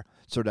they are.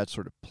 So that's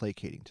sort of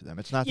placating to them.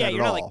 It's not that at all. Yeah,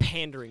 you're not like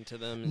pandering to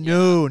them.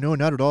 No,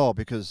 not at all,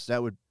 because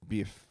that would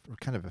be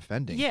kind of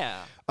offending.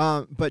 Yeah.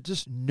 But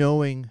just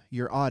knowing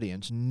your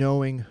audience,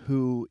 knowing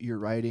who you're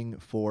writing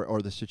for,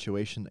 or the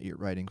situation that you're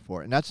writing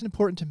for. And that's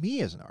important to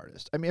me as an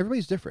artist. I mean,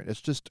 everybody's different.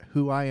 It's just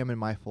who I am and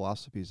my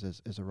philosophies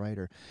as a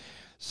writer.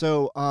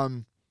 So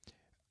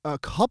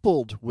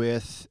coupled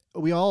with,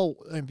 we all,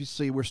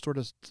 obviously, we're sort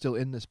of still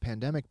in this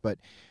pandemic, but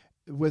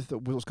with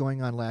what was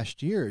going on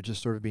last year,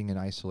 just sort of being in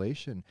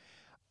isolation,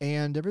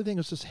 and everything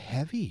was just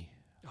heavy.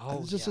 Oh,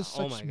 It was just yeah.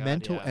 such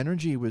mental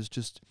energy was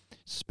just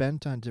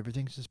spent on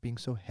everything just being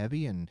so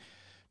heavy and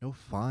no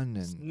fun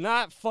It's and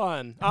not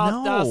fun.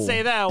 I'll No.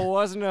 say that it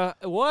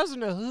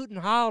wasn't a hoot and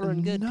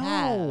hollering good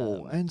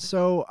time. And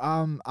so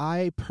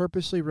I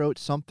purposely wrote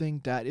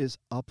something that is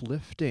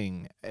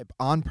uplifting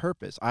on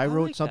purpose. I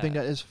wrote like something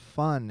that. that is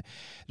fun.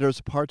 There's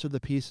parts of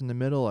the piece in the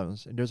middle.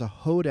 There's a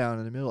hoedown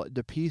in the middle.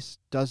 The piece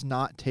does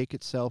not take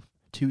itself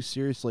too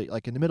seriously,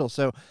 like in the middle.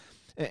 So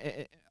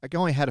I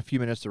only had a few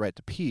minutes to write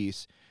the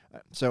piece.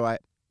 So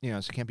it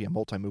can't be a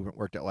multi-movement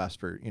work that lasts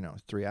for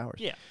 3 hours.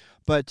 Yeah.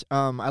 But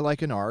I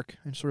like an arc,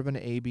 and sort of an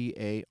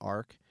ABA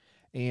arc.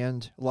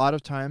 And a lot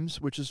of times,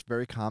 which is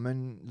very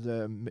common,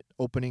 the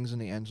openings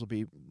and the ends will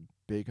be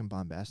big and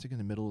bombastic, and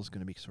the middle is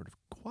going to be sort of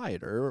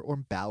quieter or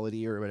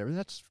ballady or whatever.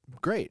 That's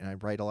great, and I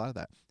write a lot of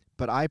that.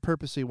 But I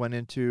purposely went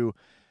into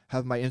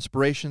have my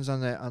inspirations on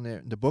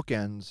the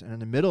bookends, and in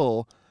the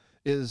middle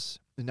is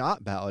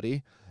not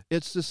ballady.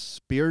 It's this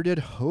spirited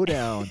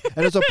hoedown,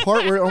 and it's a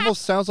part where it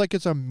almost sounds like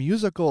it's a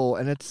musical,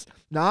 and it's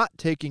not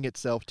taking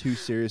itself too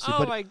seriously.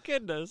 Oh my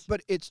goodness!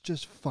 But it's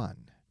just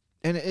fun,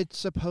 and it's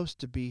supposed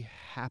to be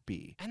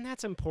happy. And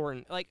that's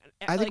important. Like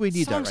I think we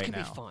need that songs right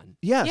can now. be fun.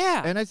 Yes,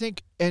 Yeah. and I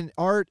think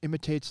art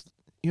imitates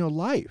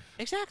life.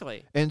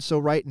 Exactly. And so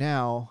right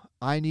now,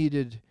 I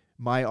needed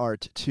my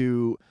art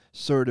to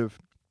sort of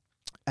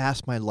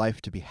ask my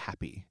life to be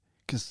happy,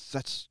 because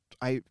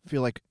I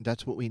feel like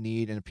that's what we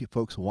need and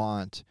folks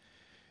want.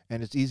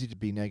 And it's easy to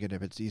be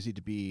negative. It's easy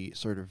to be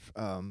sort of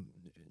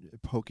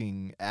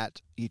poking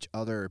at each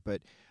other.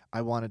 But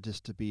I wanted this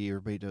to be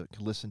everybody to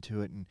listen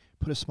to it and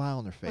put a smile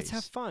on their face. Let's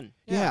have fun.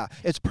 Yeah.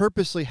 It's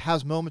purposely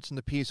has moments in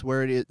the piece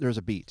where there's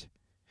a beat.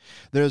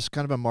 There's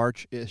kind of a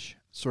march-ish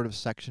sort of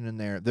section in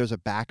there. There's a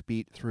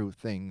backbeat through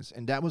things.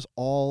 And that was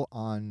all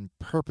on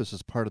purpose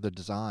as part of the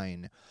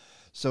design.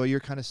 So you're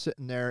kind of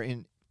sitting there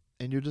and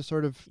you're just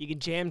sort of You can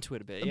jam to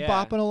it a bit. Yeah.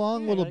 bopping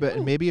along a little like, bit,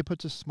 and ooh. maybe it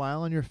puts a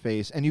smile on your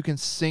face, and you can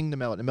sing the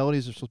melody. The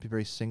melodies are supposed to be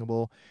very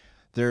singable.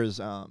 There's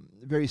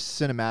very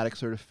cinematic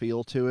sort of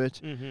feel to it.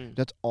 Mm-hmm.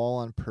 That's all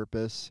on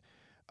purpose,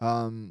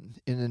 in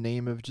the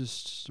name of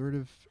just sort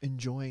of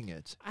enjoying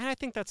it. And I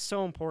think that's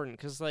so important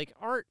because, like,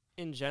 art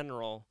in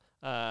general,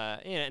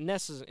 and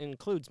this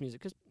includes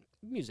music because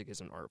music is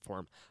an art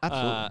form.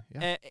 Absolutely,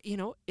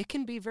 yeah. It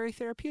can be very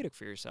therapeutic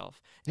for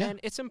yourself, Yeah. and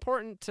it's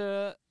important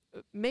to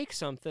make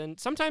something.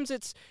 Sometimes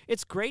it's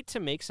great to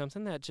make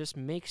something that just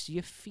makes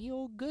you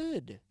feel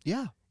good.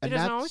 Yeah, It and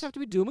doesn't always have to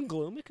be doom and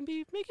gloom. It can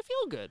be make you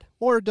feel good.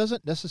 or it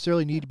doesn't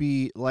necessarily need to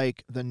be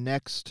like the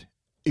next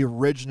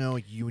original,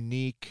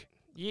 unique.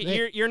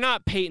 You're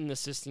not painting the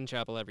Sistine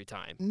Chapel every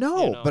time.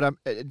 No, you know?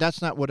 but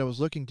that's not what I was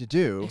looking to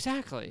do.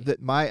 Exactly.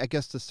 I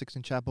guess the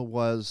Sistine Chapel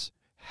was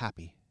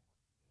happy.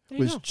 There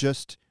you Was go.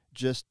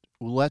 just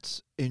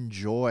let's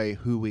enjoy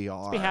who we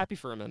are. Be happy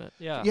for a minute.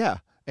 Yeah. Yeah,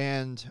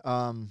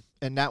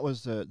 and that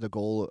was the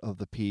goal of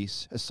the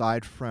piece.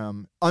 Aside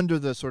from under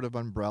the sort of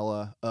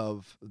umbrella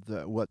of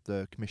what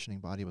the commissioning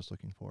body was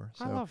looking for.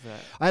 So I love that.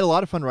 I had a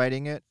lot of fun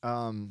writing it.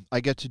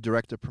 I get to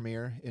direct the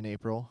premiere in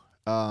April.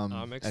 I'm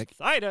and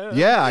excited.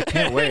 yeah, I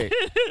can't wait.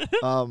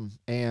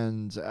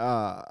 And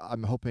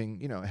I'm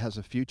hoping it has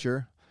a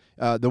future.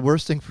 The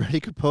worst thing for any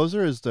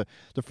composer is the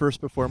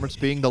first performance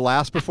being the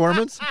last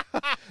performance.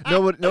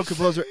 No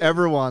composer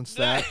ever wants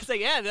that. It's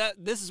like,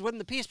 this is when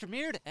the piece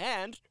premiered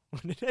and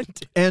when it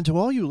ended. And to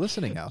all you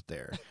listening out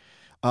there,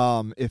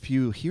 if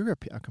you hear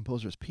a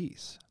composer's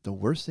piece, the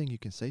worst thing you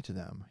can say to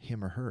them,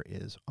 him or her,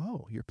 is,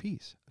 "Oh, your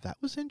piece. That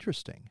was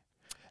interesting."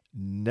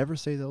 Never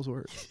say those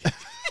words.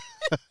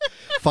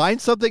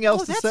 Find something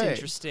else to that's say.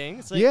 interesting.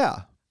 It's like,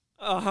 Yeah.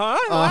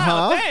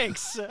 Wow,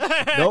 thanks.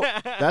 Nope.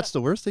 That's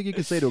the worst thing you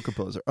can say to a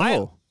composer.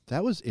 Oh,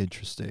 that was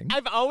interesting.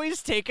 I've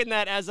always taken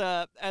that as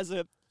a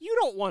you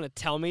don't want to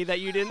tell me that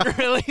you didn't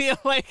really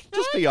like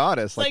Just be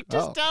honest. like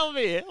just oh, tell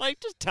me. Like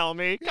just tell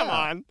me. Come Yeah.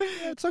 on.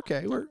 yeah, it's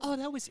okay. Oh,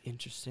 that was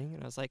interesting.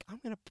 And I was like, I'm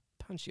going to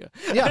punch you.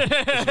 Yeah,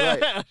 that's right.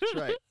 That's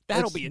right.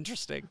 That'll It's- be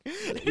interesting.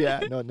 Yeah,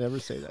 no, never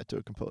say that to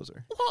a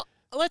composer. Well,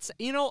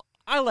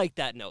 I like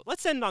that note.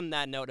 Let's end on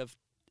that note of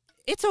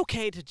it's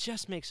okay to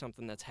just make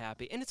something that's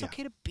happy, and it's Yeah.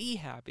 okay to be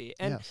happy.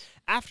 And Yes.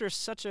 after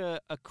such a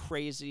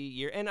crazy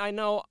year, and I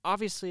know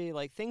obviously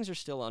like things are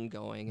still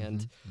ongoing,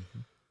 and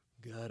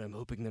God, I'm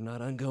hoping they're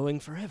not ongoing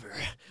forever.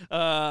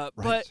 But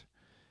Right.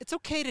 it's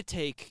okay to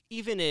take,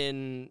 even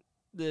in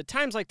the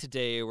times like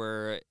today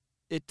where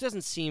it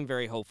doesn't seem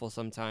very hopeful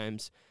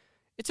sometimes,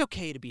 it's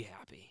okay to be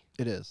happy.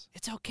 It is.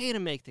 It's okay to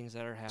make things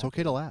that are happy. It's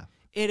okay to laugh.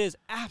 It is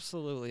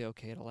absolutely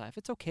okay to laugh.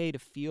 It's okay to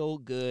feel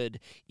good,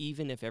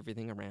 even if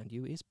everything around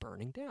you is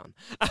burning down.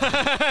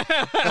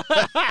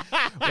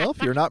 Well,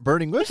 if you're not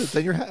burning with it,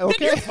 then you're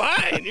okay. You're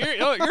fine.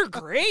 You're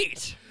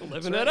great.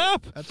 Living it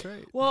up. That's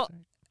right. Well, That's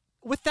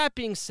right. with that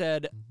being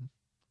said, Mhm.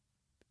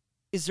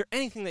 is there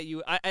anything that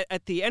you,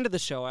 at the end of the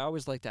show, I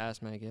always like to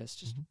ask my guests,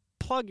 just Mhm.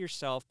 plug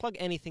yourself, plug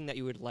anything that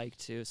you would like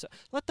to. So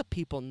let the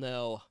people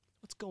know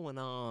what's going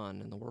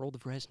on in the world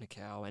of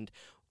Resnickow, and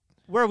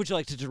where would you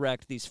like to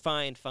direct these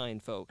fine, fine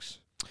folks?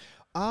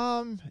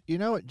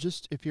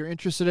 Just if you're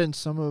interested in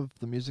some of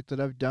the music that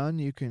I've done,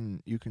 you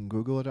can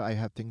Google it. I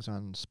have things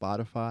on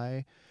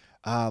Spotify.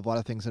 A lot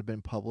of things have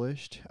been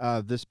published.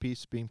 This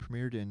piece being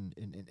premiered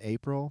in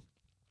April,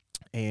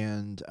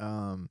 and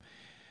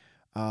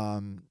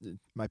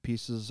my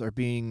pieces are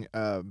being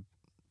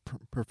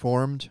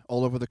performed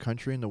all over the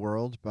country and the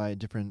world by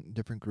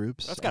different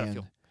groups. That's gotta and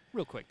feel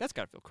real quick. That's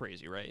gotta feel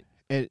crazy, right?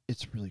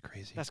 it's really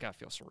crazy. That's gotta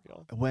feel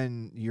surreal.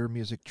 When your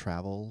music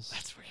travels.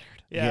 That's weird.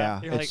 Yeah,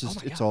 You're it's like, just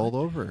oh my it's God, all what?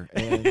 over,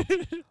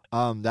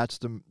 and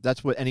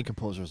that's what any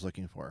composer is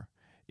looking for.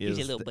 Is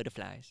Easy little the-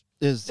 butterflies.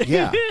 is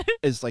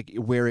like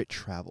where it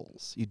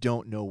travels. You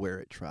don't know where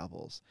it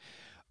travels.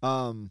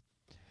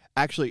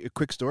 actually, a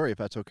quick story, if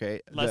that's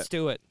okay. Let's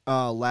do it.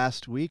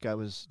 Last week, I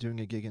was doing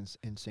a gig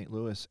in St.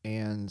 Louis,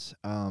 and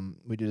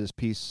we did this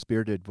piece,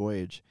 Spirited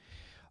Voyage,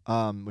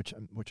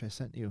 which I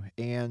sent you.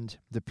 And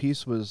the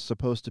piece was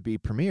supposed to be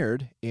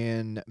premiered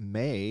in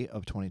May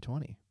of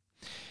 2020.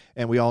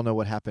 And we all know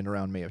what happened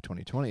around May of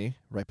 2020,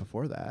 right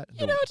before that.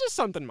 Just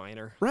something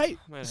minor. Right.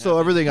 Might So happen.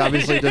 everything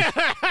obviously just...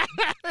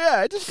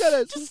 Yeah, it just kind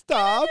of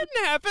stopped.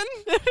 Didn't happen.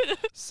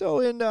 So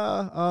in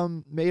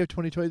May of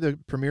 2020, the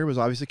premiere was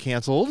obviously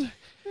canceled.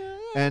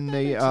 And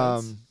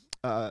that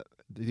makes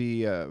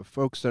the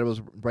folks that I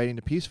was writing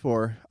the piece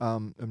for,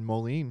 in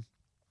Moline,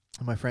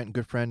 my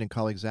good friend and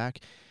colleague Zach,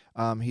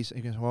 he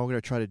goes, well, we're going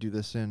to try to do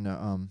this in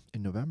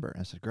November.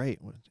 I said, great.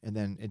 And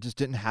then it just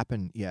didn't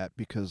happen yet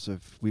because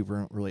we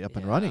weren't really up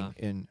and running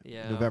in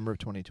November of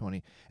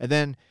 2020. And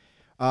then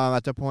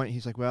at that point,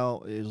 he's like,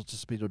 well,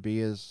 it'll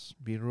be as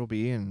it will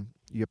be, and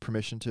you have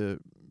permission to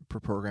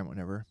program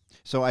whenever.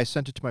 So I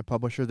sent it to my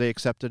publisher. They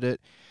accepted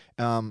it.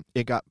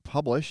 It got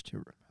published.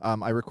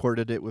 I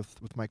recorded it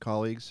with my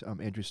colleagues,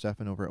 Andrew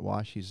Steffen over at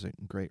Wash. He's a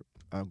great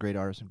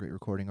artist and great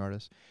recording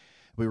artist.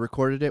 We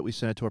recorded it. We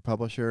sent it to our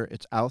publisher.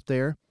 It's out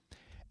there.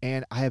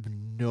 And I have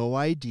no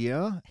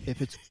idea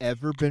if it's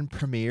ever been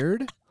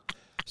premiered.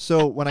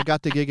 So when I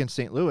got the gig in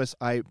St. Louis,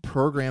 I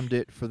programmed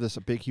it for this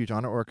big, huge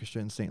honor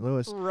orchestra in St.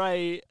 Louis.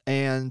 Right.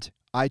 And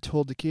I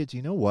told the kids,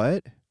 you know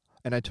what?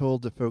 And I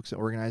told the folks at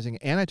organizing,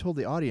 and I told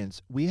the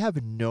audience, we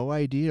have no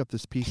idea if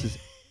this piece has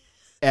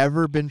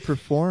ever been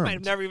performed.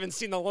 I've never even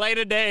seen the light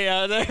of day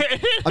out there.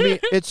 I mean,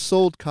 it's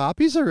sold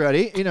copies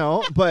already,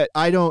 but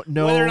I don't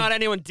know whether or not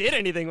anyone did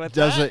anything with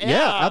does that. it.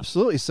 Yeah,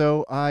 absolutely.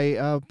 So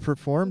I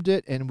performed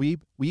it, and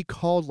we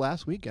called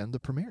last weekend the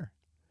premiere.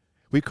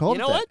 We called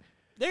You it know that. what?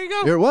 There you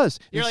go. There it was.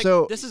 You're And like,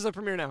 so this is the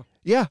premiere now.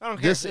 yeah, I don't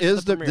care. this This is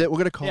is the premiere. we're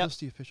gonna call Yep. this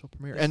the official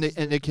premiere, This and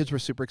is the kids were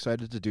super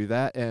excited to do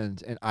that,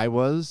 and I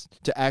was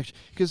to actually,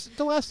 because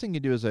the last thing you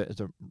do as a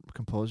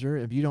composer,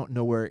 if you don't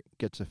know where it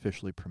gets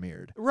officially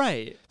premiered,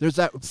 Right. there's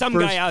that Some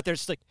first, guy out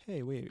there's like,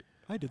 hey, wait,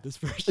 I did this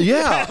first.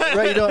 yeah,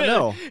 right. You don't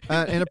know,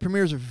 and a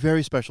premiere is a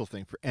very special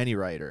thing for any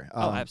writer.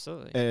 Oh,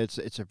 absolutely. And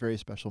it's a very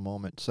special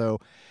moment. So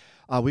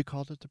we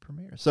called it the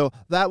premiere. So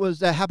that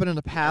happened in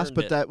the past, Earned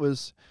but it. that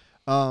was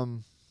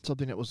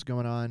something that was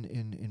going on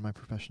in my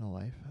professional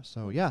life.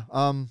 So yeah,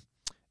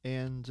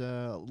 and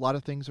a lot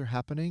of things are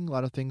happening. A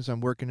lot of things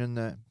I'm working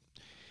in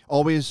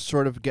always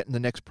sort of getting the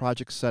next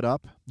project set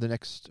up, the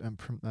next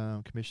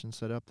commission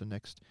set up, the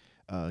next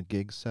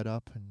gigs set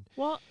up, and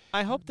Well,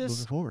 I hope moving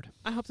this forward.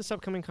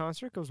 upcoming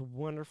concert goes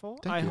wonderful.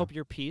 Thank I you. hope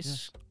your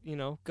piece,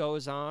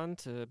 goes on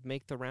to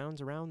make the rounds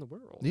around the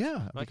world. Yeah,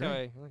 that'd be Like great.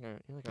 I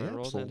like how I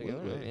rolled that together.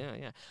 Absolutely.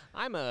 Yeah.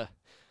 I'm a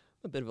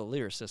bit of a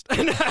lyricist.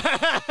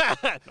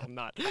 No, I'm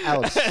not.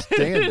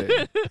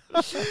 Outstanding.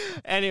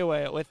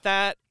 Anyway, with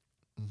that,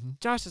 Mhm.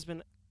 Josh, has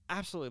been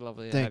absolutely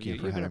lovely to Thank have you you.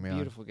 for You've been having me a on.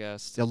 beautiful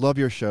guest. I love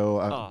your show.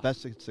 Oh.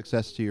 Best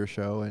success to your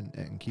show,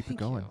 and keep it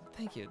going.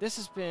 Thank you. This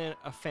has been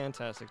a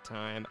fantastic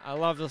time. I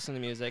love listening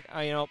to music.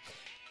 I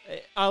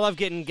love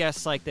getting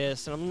guests like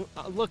this, and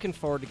I'm looking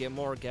forward to get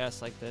more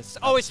guests like this.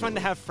 It's always fun to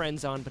Absolutely. have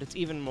friends on, but it's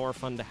even more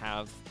fun to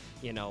have,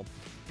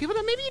 people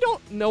that maybe you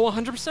don't know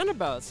 100%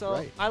 about. So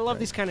Right, I love right.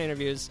 these kind of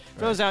interviews. For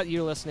those out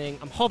you listening,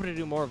 I'm hoping to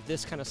do more of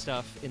this kind of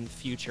stuff in the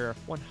future,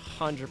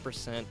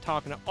 100%,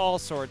 talking to all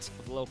sorts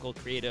of local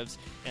creatives.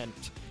 And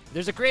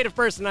there's a creative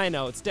person I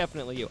know, it's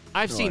definitely you.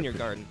 I've Oh, seen I your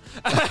garden.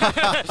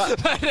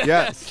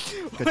 Yes,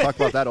 could talk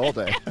about that all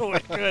day. Oh,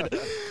 it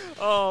could.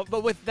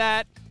 But with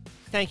that,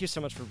 thank you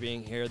so much for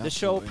being here. The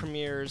show Absolutely.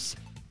 premieres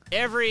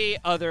every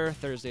other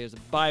Thursday as a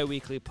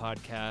bi-weekly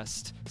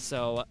podcast.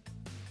 So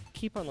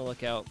keep on the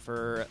lookout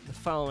for the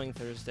following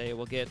Thursday.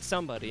 We'll get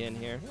somebody in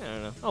here. I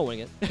don't know. I'll wing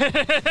it.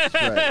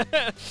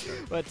 Right.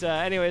 But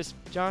anyways,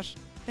 Josh,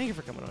 thank you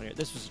for coming on here.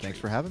 This was a Thanks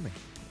treat. for having me.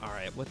 All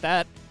right. With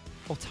that,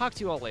 we'll talk to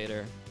you all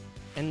later.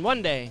 And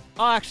one day,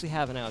 I'll actually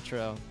have an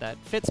outro that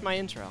fits my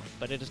intro,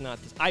 but it is not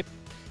this.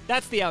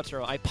 That's the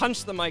outro. I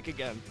punched the mic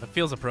again. That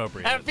feels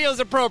appropriate. That feels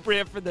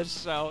appropriate for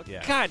this show.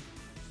 Yeah. God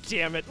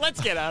damn it.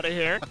 Let's get out of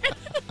here.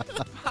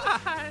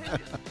 Bye.